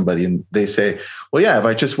out somebody and they say, well, yeah, if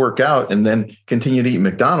I just work out and then continue to eat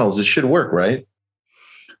McDonald's, it should work, right?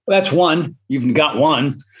 Well, that's one. You've got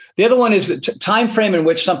one. The other one is the time frame in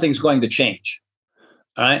which something's going to change.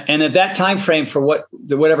 All right. And at that time frame for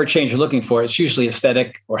whatever change you're looking for, it's usually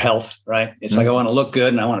aesthetic or health, right? It's like, I want to look good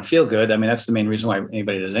and I want to feel good. I mean, that's the main reason why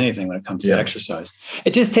anybody does anything when it comes to exercise.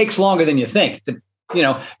 It just takes longer than you think.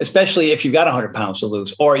 Especially if you've got 100 pounds to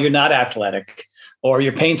lose, or you're not athletic, or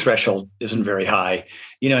your pain threshold isn't very high,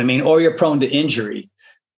 you know what I mean? Or you're prone to injury.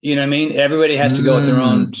 You know what I mean? Everybody has to go at their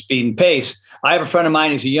own speed and pace. I have a friend of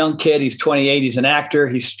mine. He's a young kid. He's 28. He's an actor.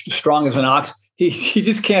 He's strong as an ox. He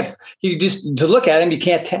just can't, to look at him, you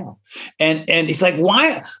can't tell. And he's like,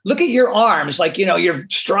 why? Look at your arms. Like, you're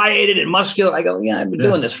striated and muscular. I go, yeah, I've been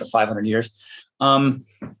doing this for 500 years. And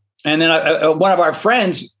then one of our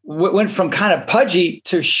friends went from kind of pudgy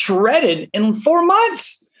to shredded in 4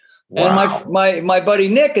 months. Wow. And my buddy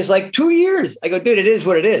Nick is like 2 years. I go, dude, it is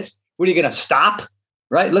what it is. What are you going to stop?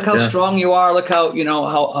 Right? Look how strong you are. Look how,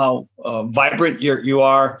 how vibrant you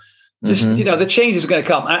are. Just, the change is going to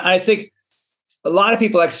come. I think a lot of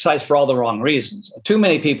people exercise for all the wrong reasons. Too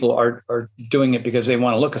many people are doing it because they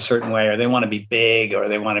want to look a certain way, or they want to be big, or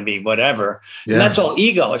they want to be whatever. Yeah. And that's all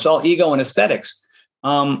ego. It's all ego and aesthetics.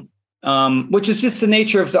 Which is just the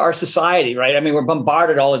nature of our society, right? I mean, we're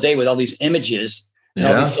bombarded all the day with all these images, and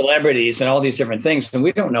all these celebrities and all these different things. And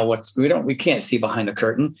we don't know we can't see behind the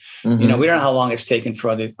curtain. We don't know how long it's taken for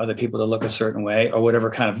other people to look a certain way, or whatever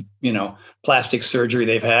kind of, plastic surgery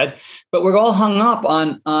they've had. But we're all hung up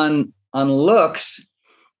on looks.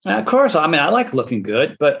 And of course, I mean, I like looking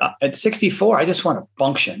good, but at 64, I just want to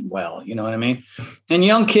function well. You know what I mean? And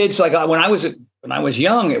young kids, like when I was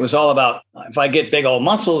young, it was all about, if I get big old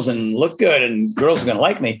muscles and look good and girls are going to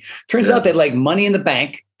like me. Turns out they like money in the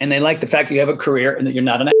bank, and they like the fact that you have a career and that you're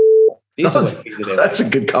not an That's a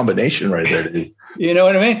good combination right there, dude. You know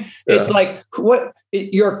what I mean? Yeah. It's like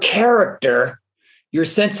your character, your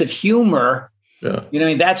sense of humor. Yeah. You know, I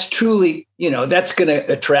mean, that's truly, that's going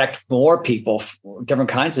to attract more people, different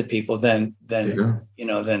kinds of people than that.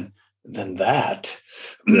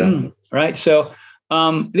 Yeah. Right. So,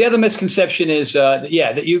 the other misconception is,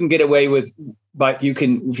 that you can get away with, but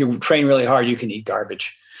if you train really hard, you can eat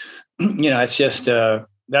garbage. It's just,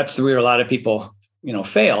 that's where a lot of people,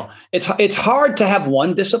 fail. It's hard to have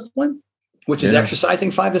one discipline, which is exercising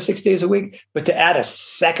 5 to 6 days a week, but to add a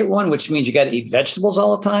second one, which means you got to eat vegetables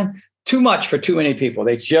all the time, too much for too many people.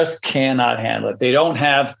 They just cannot handle it. They don't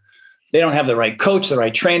have the right coach, the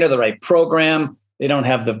right trainer, the right program. They don't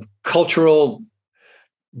have the cultural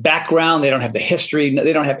background. They don't have the history.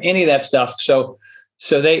 They don't have any of that stuff. So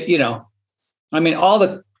they, all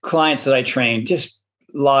the clients that I train, just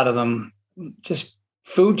a lot of them, just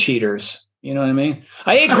food cheaters. You know what I mean?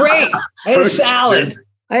 I ate great. I had a salad.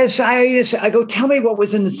 I go, tell me what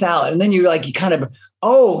was in the salad. And then you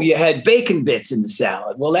you had bacon bits in the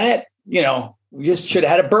salad. Well, that, you just should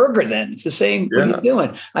have had a burger then. It's the same. Yeah. What are you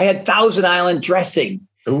doing? I had Thousand Island dressing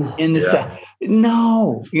in the salad.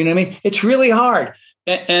 No, you know what I mean? It's really hard.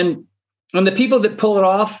 And the people that pull it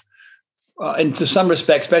off, and to some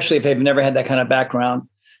respect, especially if they've never had that kind of background,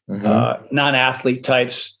 non-athlete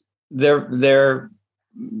types, they're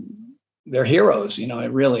heroes,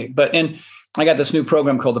 it really. And I got this new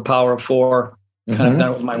program called The Power of Four, kind of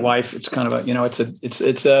done it with my wife. It's kind of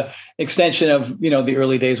it's a extension of, the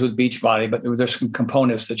early days with Beachbody, but there's some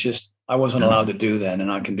components that just I wasn't allowed to do then,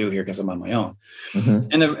 and I can do here because I'm on my own.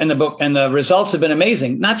 And the results have been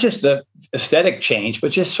amazing. Not just the aesthetic change,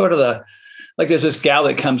 but just sort of there's this gal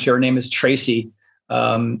that comes here. Her name is Tracy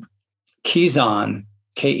Kezon,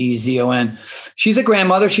 Kezon. She's a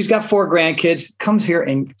grandmother. She's got 4 grandkids. Comes here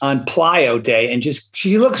on Plyo Day, and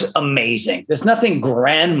she looks amazing. There's nothing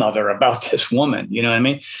grandmother about this woman. You know what I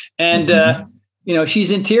mean? And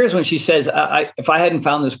she's in tears when she says, "If I hadn't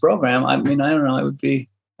found this program, I mean, I don't know.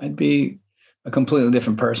 I'd be a completely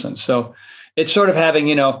different person." So it's sort of having,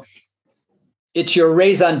 it's your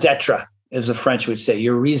raison d'etre, as the French would say,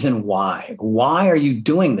 your reason why. Why are you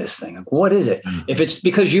doing this thing? Like, what is it? If it's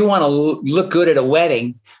because you want to look good at a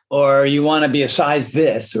wedding, or you want to be a size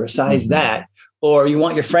this or a size that, or you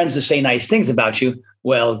want your friends to say nice things about you,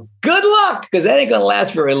 well, good luck, because that ain't going to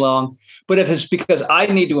last very long. But if it's because I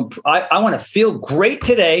need to, I want to feel great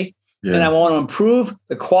today, and I want to improve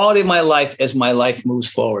the quality of my life as my life moves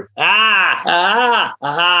forward.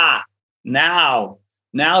 Now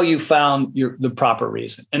you found the proper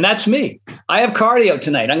reason. And that's me. I have cardio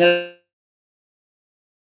tonight. I'm going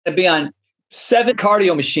to be on 7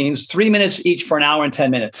 cardio machines, 3 minutes each for an hour and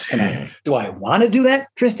 10 minutes tonight. Do I want to do that,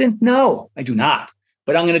 Tristan? No, I do not.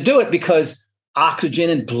 But I'm going to do it because oxygen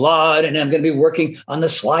and blood, and I'm going to be working on the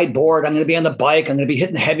slide board. I'm going to be on the bike. I'm going to be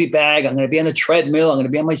hitting the heavy bag. I'm going to be on the treadmill. I'm going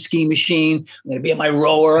to be on my ski machine. I'm going to be on my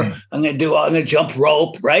rower. I'm going to jump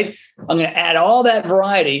rope, right? I'm going to add all that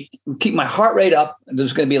variety, keep my heart rate up.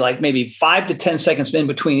 There's going to be like maybe 5 to 10 seconds in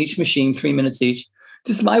between each machine, 3 minutes each.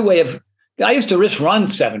 This is my way of, I used to risk run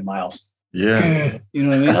 7 miles. Yeah. You know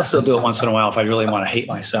what I mean? I'll still do it once in a while if I really want to hate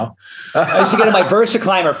myself. I used to get on my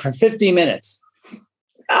VersaClimber for 50 minutes.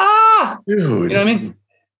 Dude. You know what I mean?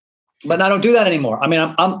 But I don't do that anymore. I mean,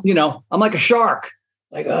 I'm like a shark.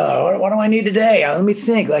 Like, what do I need today? Let me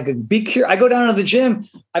think. Like, be curious. I go down to the gym.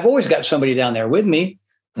 I've always got somebody down there with me,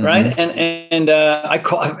 right? And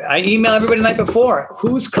I email everybody the night before.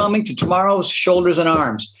 Who's coming to tomorrow's shoulders and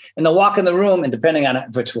arms? And they'll walk in the room, and depending on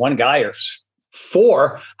if it's one guy or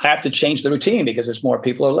 4, I have to change the routine because there's more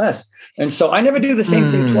people or less. And so I never do the same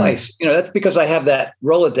thing twice. You know, that's because I have that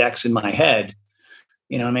Rolodex in my head.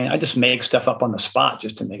 You know what I mean? I just make stuff up on the spot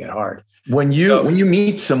just to make it hard. When you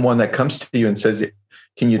meet someone that comes to you and says,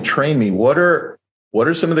 "Can you train me?" What are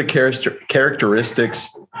some of the characteristics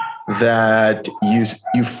that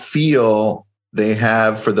you feel they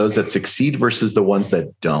have for those that succeed versus the ones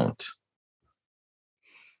that don't?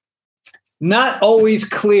 Not always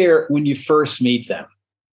clear when you first meet them,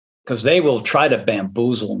 because they will try to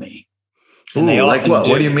bamboozle me. Ooh, like what?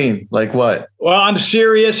 What do you mean? Like what? Well, I'm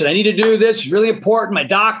serious and I need to do this. It's really important. My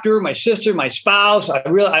doctor, my sister, my spouse. I've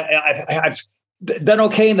done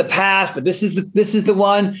okay in the past, but this is the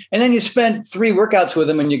one. And then you spend 3 workouts with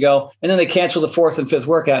them and you go, and then they cancel the 4th and 5th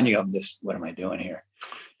workout and you go, what am I doing here?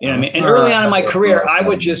 You know what I mean? And early on in my career, I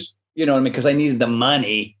would just, you know what I mean? Because I needed the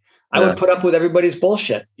money. I would put up with everybody's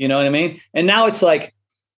bullshit. You know what I mean? And now it's like,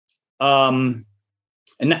 And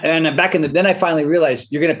back then I finally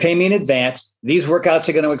realized you're going to pay me in advance. These workouts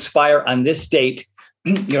are going to expire on this date.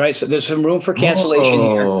 You're right. So there's some room for cancellation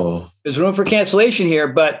here. There's room for cancellation here,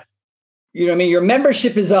 but you know what I mean? Your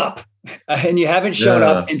membership is up and you haven't shown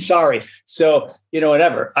up, and sorry. So, you know,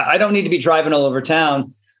 whatever. I don't need to be driving all over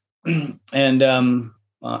town. And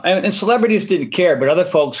celebrities didn't care, but other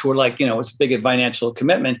folks were like, you know, it's a big financial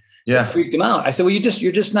commitment. Yeah. It freaked them out. I said, well,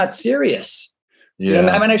 you're just not serious. Yeah. You know,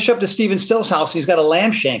 I mean, I show up to Steven Still's house and he's got a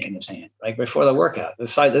lamb shank in his hand, like before the workout. The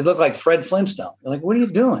size, they look like Fred Flintstone. You're like, what are you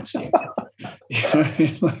doing, Steve? You know what I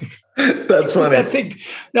mean? Like, that's funny. I think,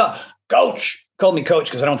 no, Coach called me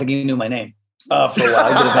Coach because I don't think he knew my name for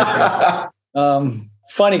a while.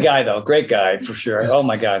 Funny guy though, great guy for sure. Oh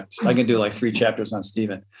my God, I can do like 3 chapters on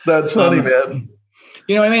Steven. That's funny, man.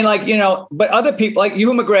 You know what I mean? Like, you know, but other people like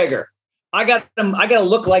Ewan McGregor, I got to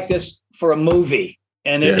look like this for a movie.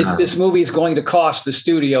 And this movie is going to cost the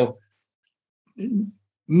studio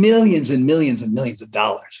millions and millions and millions of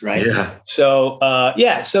dollars, right? Yeah. So,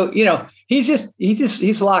 so you know,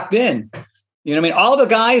 he's locked in. You know what I mean? All the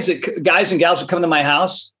guys and gals that come to my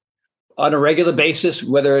house on a regular basis,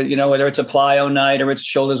 whether it's a plyo night or it's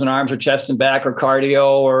shoulders and arms or chest and back or cardio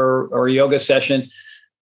or a yoga session,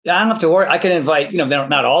 I don't have to worry. I can invite, you know,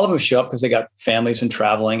 not all of them show up because they got families and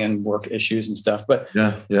traveling and work issues and stuff, but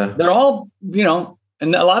they're all, you know.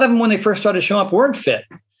 And a lot of them, when they first started showing up, weren't fit.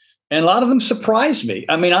 And a lot of them surprised me.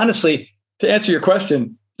 I mean, honestly, to answer your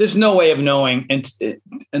question, there's no way of knowing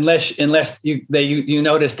unless you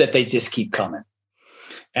notice that they just keep coming.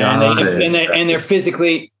 And they're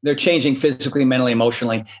changing physically, mentally,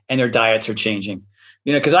 emotionally, and their diets are changing.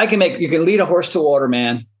 You know, because you can lead a horse to water,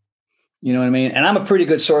 man. You know what I mean? And I'm a pretty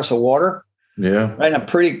good source of water. Yeah. Right. I'm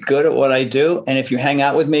pretty good at what I do. And if you hang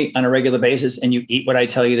out with me on a regular basis and you eat what I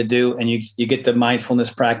tell you to do, and you get the mindfulness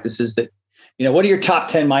practices that, you know, what are your top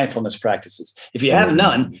 10 mindfulness practices? If you have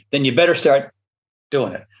none, then you better start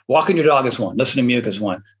doing it. Walking your dog is one. Listening to music is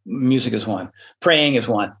one. Praying is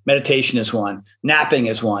one. Meditation is one. Napping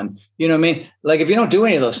is one. You know what I mean? Like if you don't do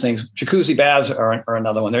any of those things, jacuzzi baths are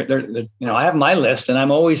another one. They're you know, I have my list and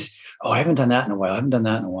I'm always, I haven't done that in a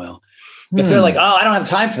while. If they're like, I don't have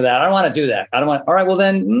time for that. I don't want to do that. I don't want. All right, well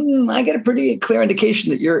then I get a pretty clear indication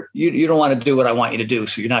that you don't want to do what I want you to do.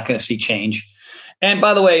 So you're not going to see change. And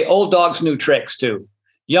by the way, old dogs, new tricks too.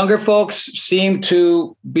 Younger folks seem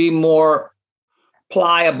to be more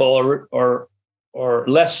pliable or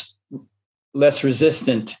less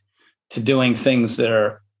resistant to doing things that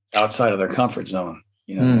are outside of their comfort zone.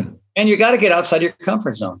 You know, and you got to get outside your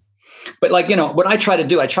comfort zone. But like, you know, what I try to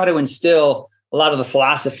do, I try to instill a lot of the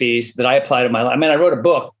philosophies that I apply to my life. I mean, I wrote a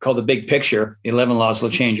book called The Big Picture, 11 Laws Will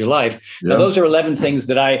Change Your Life. Yeah. Now, those are 11 things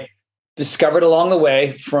that I discovered along the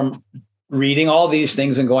way from reading all these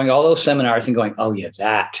things and going to all those seminars and going, oh yeah,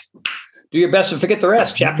 that. Do your best and forget the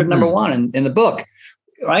rest. Chapter number 1 in the book,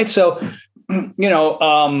 right? So,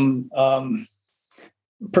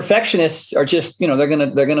 perfectionists are just, they're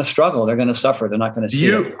gonna struggle. They're gonna suffer. They're not gonna see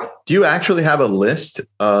it. Do you actually have a list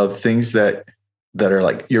of things that are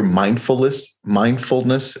like your mindfulness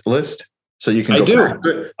list? So you can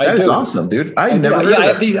That is awesome, dude. I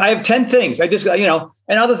have 10 things. I just, and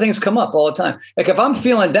other things come up all the time. Like if I'm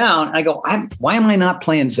feeling down, I go, why am I not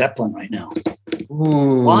playing Zeppelin right now?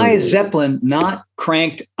 Ooh. Why is Zeppelin not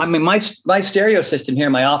cranked? I mean, my stereo system here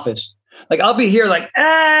in my office, like I'll be here like,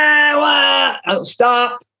 I'll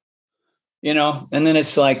stop, and then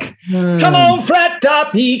it's like, come on, flat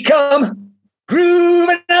top, he come.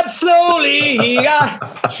 Grooving up slowly, he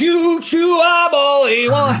got choo-choo wobble, he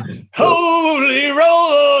want holy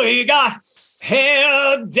roll, he got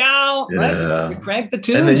head down. Yeah. Right? You crank the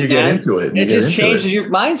tunes, and then you get into it. It just changes your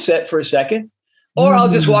mindset for a second. Or I'll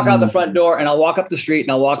just walk out the front door and I'll walk up the street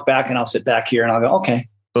and I'll walk back and I'll sit back here and I'll go, okay.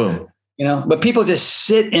 Boom. But people just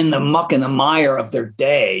sit in the muck and the mire of their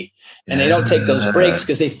day and they don't take those breaks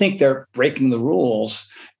because they think they're breaking the rules.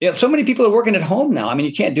 So many people are working at home now. I mean,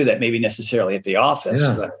 you can't do that maybe necessarily at the office,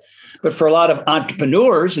 but for a lot of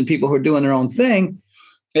entrepreneurs and people who are doing their own thing,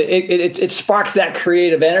 it sparks that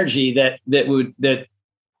creative energy that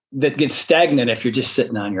gets stagnant if you're just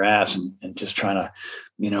sitting on your ass and just trying to,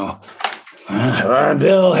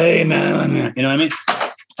 Bill, hey man, you know what I mean?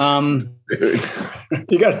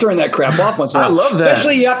 You got to turn that crap off once in a while. I love that.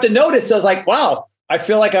 Especially you have to notice. I was like, wow, I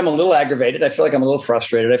feel like I'm a little aggravated. I feel like I'm a little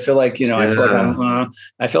frustrated. I feel like, I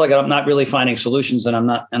feel like I'm not really finding solutions and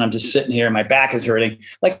I'm just sitting here and my back is hurting.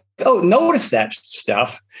 Like, notice that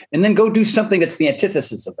stuff and then go do something that's the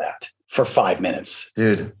antithesis of that for 5 minutes.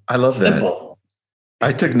 Dude, I love that.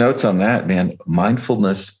 I took notes on that, man.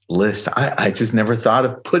 Mindfulness list. I just never thought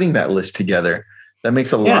of putting that list together. That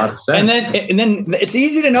makes a lot of sense. And then it's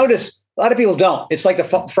easy to notice. A lot of people don't. It's like the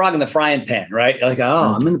frog in the frying pan, right? Like,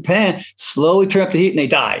 I'm in the pan, slowly turn up the heat and they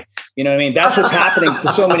die. You know what I mean? That's what's happening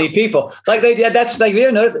to so many people. Like they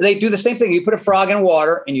do the same thing. You put a frog in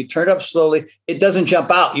water and you turn it up slowly. It doesn't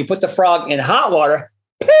jump out. You put the frog in hot water,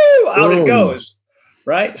 out it goes.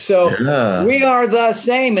 Right. So we are the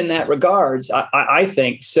same in that regards. I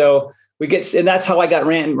think so. And that's how I got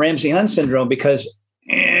Ramsay-Hunt syndrome because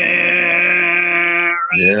I'm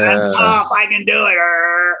tough. I can do it.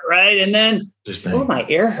 Right. And then, my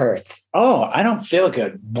ear hurts. Oh, I don't feel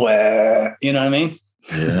good. Blah. You know what I mean?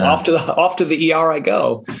 Yeah. Off to the ER I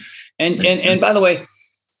go. And by the way,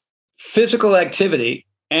 physical activity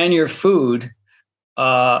and your food,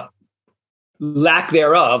 lack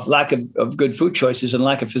of good food choices and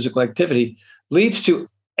lack of physical activity leads to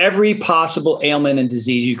every possible ailment and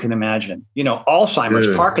disease you can imagine.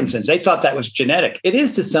 Alzheimer's, Parkinson's, they thought that was genetic. It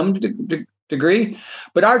is to some degree,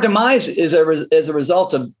 but our demise is a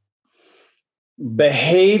result of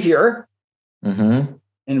behavior,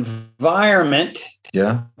 environment,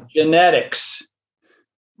 genetics.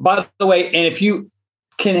 By the way, and if you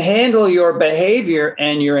can handle your behavior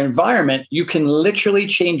and your environment, you can literally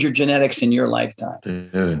change your genetics in your lifetime.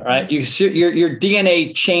 Right? Your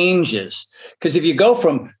DNA changes because if you go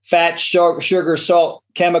from fat, sugar, salt,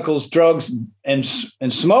 chemicals, drugs, and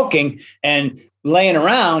smoking and laying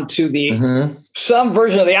around to the some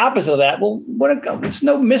version of the opposite of that, well, it's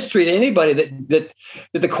no mystery to anybody that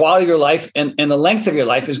the quality of your life and the length of your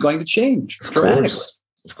life is going to change dramatically.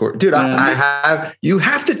 Of course, dude. You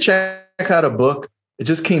have to check out a book. It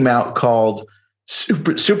just came out called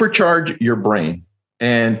Supercharge Your Brain.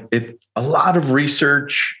 And a lot of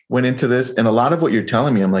research went into this. And a lot of what you're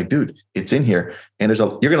telling me, I'm like, dude, it's in here. And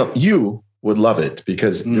you would love it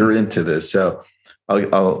because you're into this. So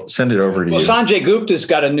I'll send it over to you. Well, Sanjay Gupta's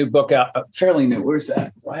got a new book out, fairly new. Where's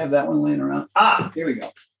that? Do I have that one laying around? Here we go.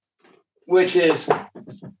 Which is,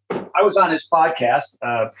 I was on his podcast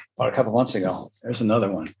about a couple months ago. There's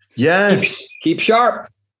another one. Yes. Keep sharp.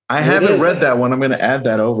 I haven't read that one. I'm going to add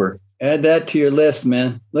that over. Add that to your list,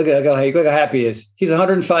 man. Look how happy he is. He's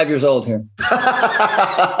 105 years old here.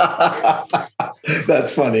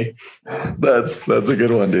 That's funny. That's a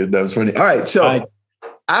good one, dude. That was funny. All right. So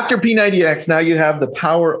after P90X, now you have the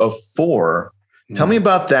Power of 4. Tell me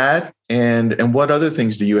about that. And what other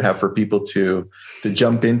things do you have for people to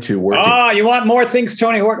jump into working? You want more things,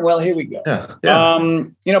 Tony Horton? Well, here we go. Yeah.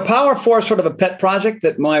 Power 4 is sort of a pet project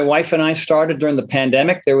that my wife and I started during the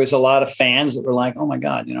pandemic. There was a lot of fans that were like, oh my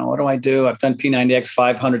God, what do I do? I've done P90X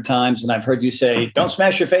 500 times. And I've heard you say, don't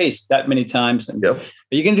smash your face that many times. And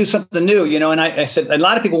you can do something new, and I said, a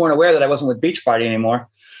lot of people weren't aware that I wasn't with Beach Party anymore.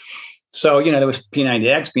 So, there was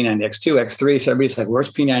P90X, P90X2, X3. So everybody's like,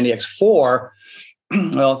 where's P90X4?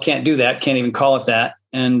 Well, can't do that. Can't even call it that.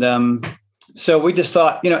 And so we just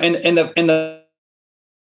thought, and the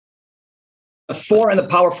 4 and the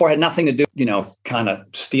power 4 had nothing to do, kind of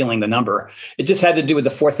stealing the number. It just had to do with the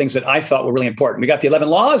 4 things that I thought were really important. We got the 11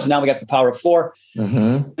 laws. Now we got the power of 4.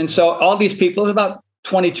 Mm-hmm. And so all these people, about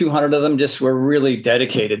 2,200 of them, just were really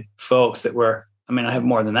dedicated folks that were, I have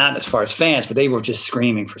more than that as far as fans, but they were just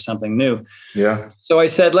screaming for something new. Yeah. So I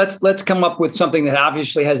said, let's come up with something that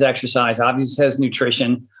obviously has exercise, obviously has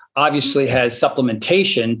nutrition, obviously has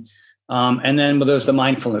supplementation. And then there's the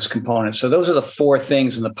mindfulness component. So those are the 4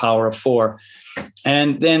 things in the power of 4.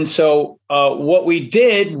 And then, so what we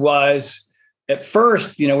did was at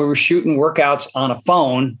first, we were shooting workouts on a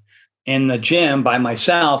phone in the gym by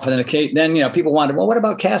myself. And then people wanted, well, what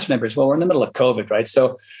about cast members? Well, we're in the middle of COVID, right?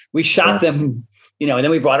 So we shot them, and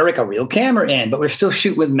then we brought a real camera in, but we're still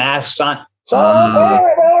shooting with masks on. So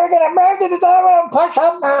we're going to move to the top and push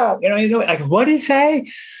up now. Like, what did he say?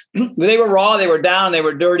 They were raw, they were down, they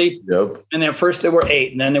were dirty. Yep. And then first there were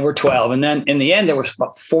 8, and then there were 12. And then in the end, there were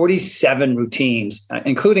about 47 routines,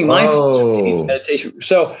 including mindfulness routines, meditation.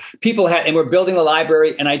 So people and we're building the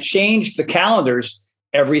library, and I changed the calendars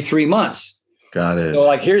every 3 months. Got it.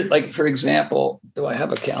 So here's for example, do I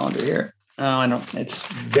have a calendar here? Oh, I don't. It's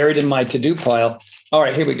buried in my to-do pile. All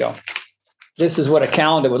right, here we go. This is what a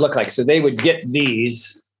calendar would look like. So they would get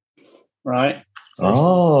these, right?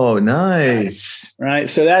 Oh, nice. Right.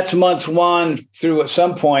 So that's months 1 through at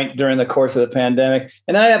some point during the course of the pandemic.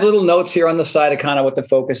 And then I have little notes here on the side of kind of what to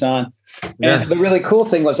focus on. And the really cool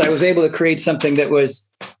thing was I was able to create something that was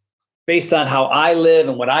based on how I live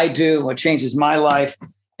and what I do, what changes my life,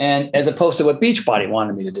 and as opposed to what Beachbody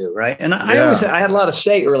wanted me to do. Right. And I had a lot of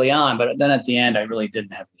say early on, but then at the end, I really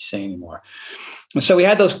didn't have any say anymore. And so we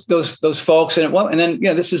had those folks, and then,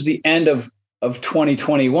 this is the end of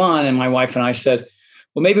 2021. And my wife and I said,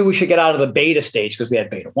 well, maybe we should get out of the beta stage, because we had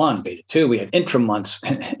beta 1, beta 2, we had intra months,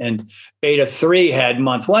 and beta 3 had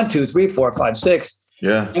month 1, 2, 3, 4, 5, 6.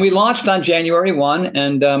 Yeah. And we launched on January 1.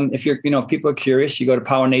 And if if people are curious, you go to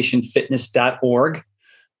powernationfitness.org.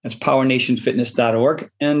 That's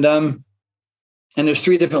powernationfitness.org. And there's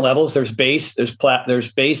 3 different levels. There's base,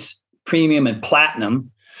 there's base, premium, and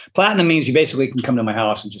platinum. Platinum means you basically can come to my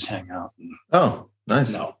house and just hang out. Oh, nice.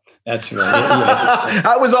 No, that's right.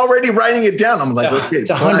 I was already writing it down. I'm like, okay,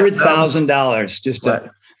 it's $100,000 just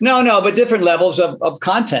to, but different levels of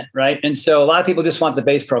content, right? And so a lot of people just want the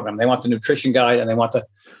base program. They want the nutrition guide, and they want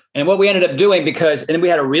and what we ended up doing, and we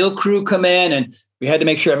had a real crew come in, and we had to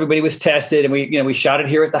make sure everybody was tested, and we shot it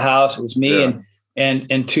here at the house. It was me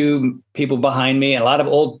and 2 people behind me, and a lot of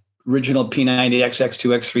old original P90X, X2,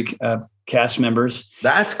 X3 cast members.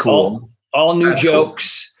 That's cool. All new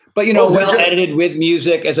jokes, but well edited with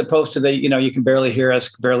music, as opposed to the you can barely hear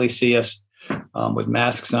us, barely see us with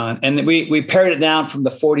masks on. And we pared it down from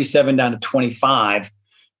the 47 down to 25,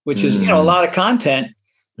 which is a lot of content.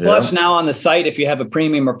 Yeah. Plus now on the site, if you have a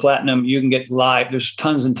premium or platinum, you can get live. There's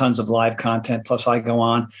tons and tons of live content. Plus I go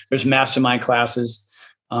on. There's mastermind classes.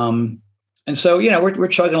 And so, we're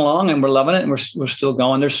chugging along, and we're loving it, and we're still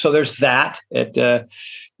going. There's that at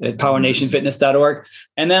powernationfitness.org.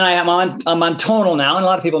 And then I'm on Tonal now. And a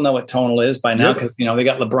lot of people know what Tonal is by now, because, they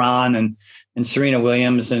got LeBron and Serena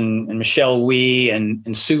Williams and Michelle Wee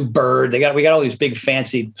and Sue Bird. We got all these big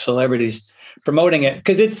fancy celebrities promoting it,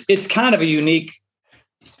 because it's kind of a unique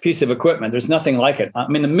piece of equipment. There's nothing like it. I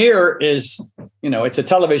mean, the mirror is, it's a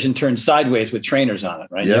television turned sideways with trainers on it,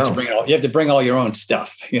 right? Yeah. You have to bring all your own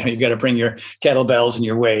stuff. You've got to bring your kettlebells and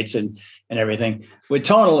your weights and everything. With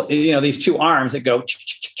Tonal, these 2 arms that go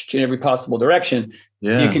in every possible direction.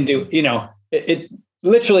 Yeah. You can do, it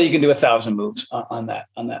literally, you can do 1,000 moves on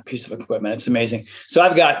that piece of equipment. It's amazing. So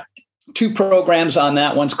I've got 2 programs on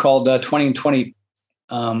that. One's called 20 and 20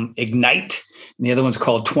 Ignite. And the other one's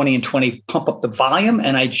called 20 and 20 Pump Up the Volume.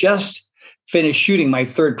 And I just finished shooting my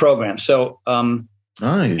 3rd program. So,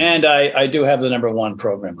 nice. And I do have the number 1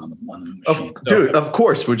 program on the machine. Dude, of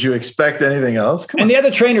course. Would you expect anything else? The other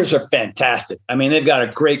trainers are fantastic. I mean, they've got a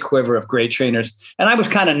great quiver of great trainers. And I was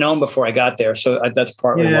kind of known before I got there. So that's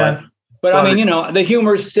partly why. But I mean, the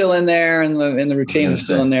humor's still in there, and the routines are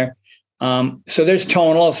still in there. So there's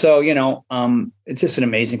Tonal. So, it's just an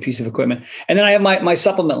amazing piece of equipment. And then I have my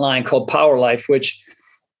supplement line called Power Life, which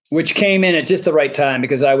came in at just the right time,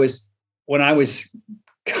 because when I was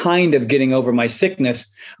kind of getting over my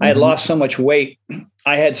sickness, I had lost so much weight.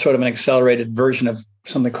 I had sort of an accelerated version of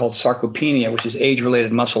something called sarcopenia, which is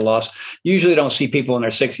age-related muscle loss. Usually don't see people in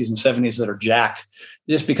their 60s and 70s that are jacked,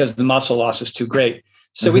 just because the muscle loss is too great.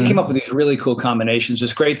 So we came up with these really cool combinations.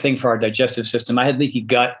 This great thing for our digestive system. I had leaky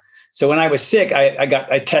gut. So when I was sick,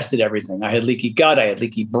 I tested everything. I had leaky gut, I had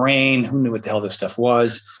leaky brain. Who knew what the hell this stuff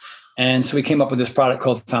was? And so we came up with this product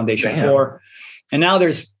called Foundation 4. And now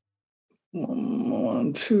there's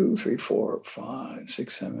 1, 2, 3, 4, 5,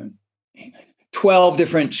 6, 7, 8, 9, 12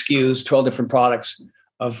 different SKUs, 12 different products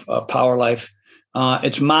of Power Life.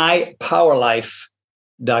 It's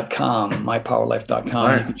mypowerlife.com, mypowerlife.com. All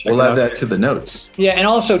right. We'll add that to the notes. Yeah. And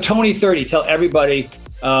also Tony30, tell everybody,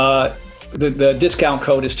 the discount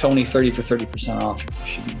code is Tony30 for 30% off.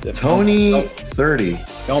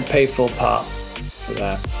 Tony30. Don't pay full pop for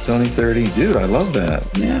that. Tony30. Dude, I love that.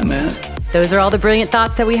 Yeah, man. Those are all the brilliant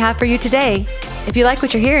thoughts that we have for you today. If you like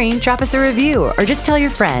what you're hearing, drop us a review or just tell your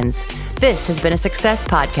friends. This has been a Success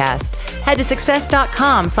Podcast. Head to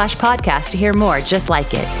success.com/podcast to hear more just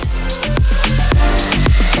like it.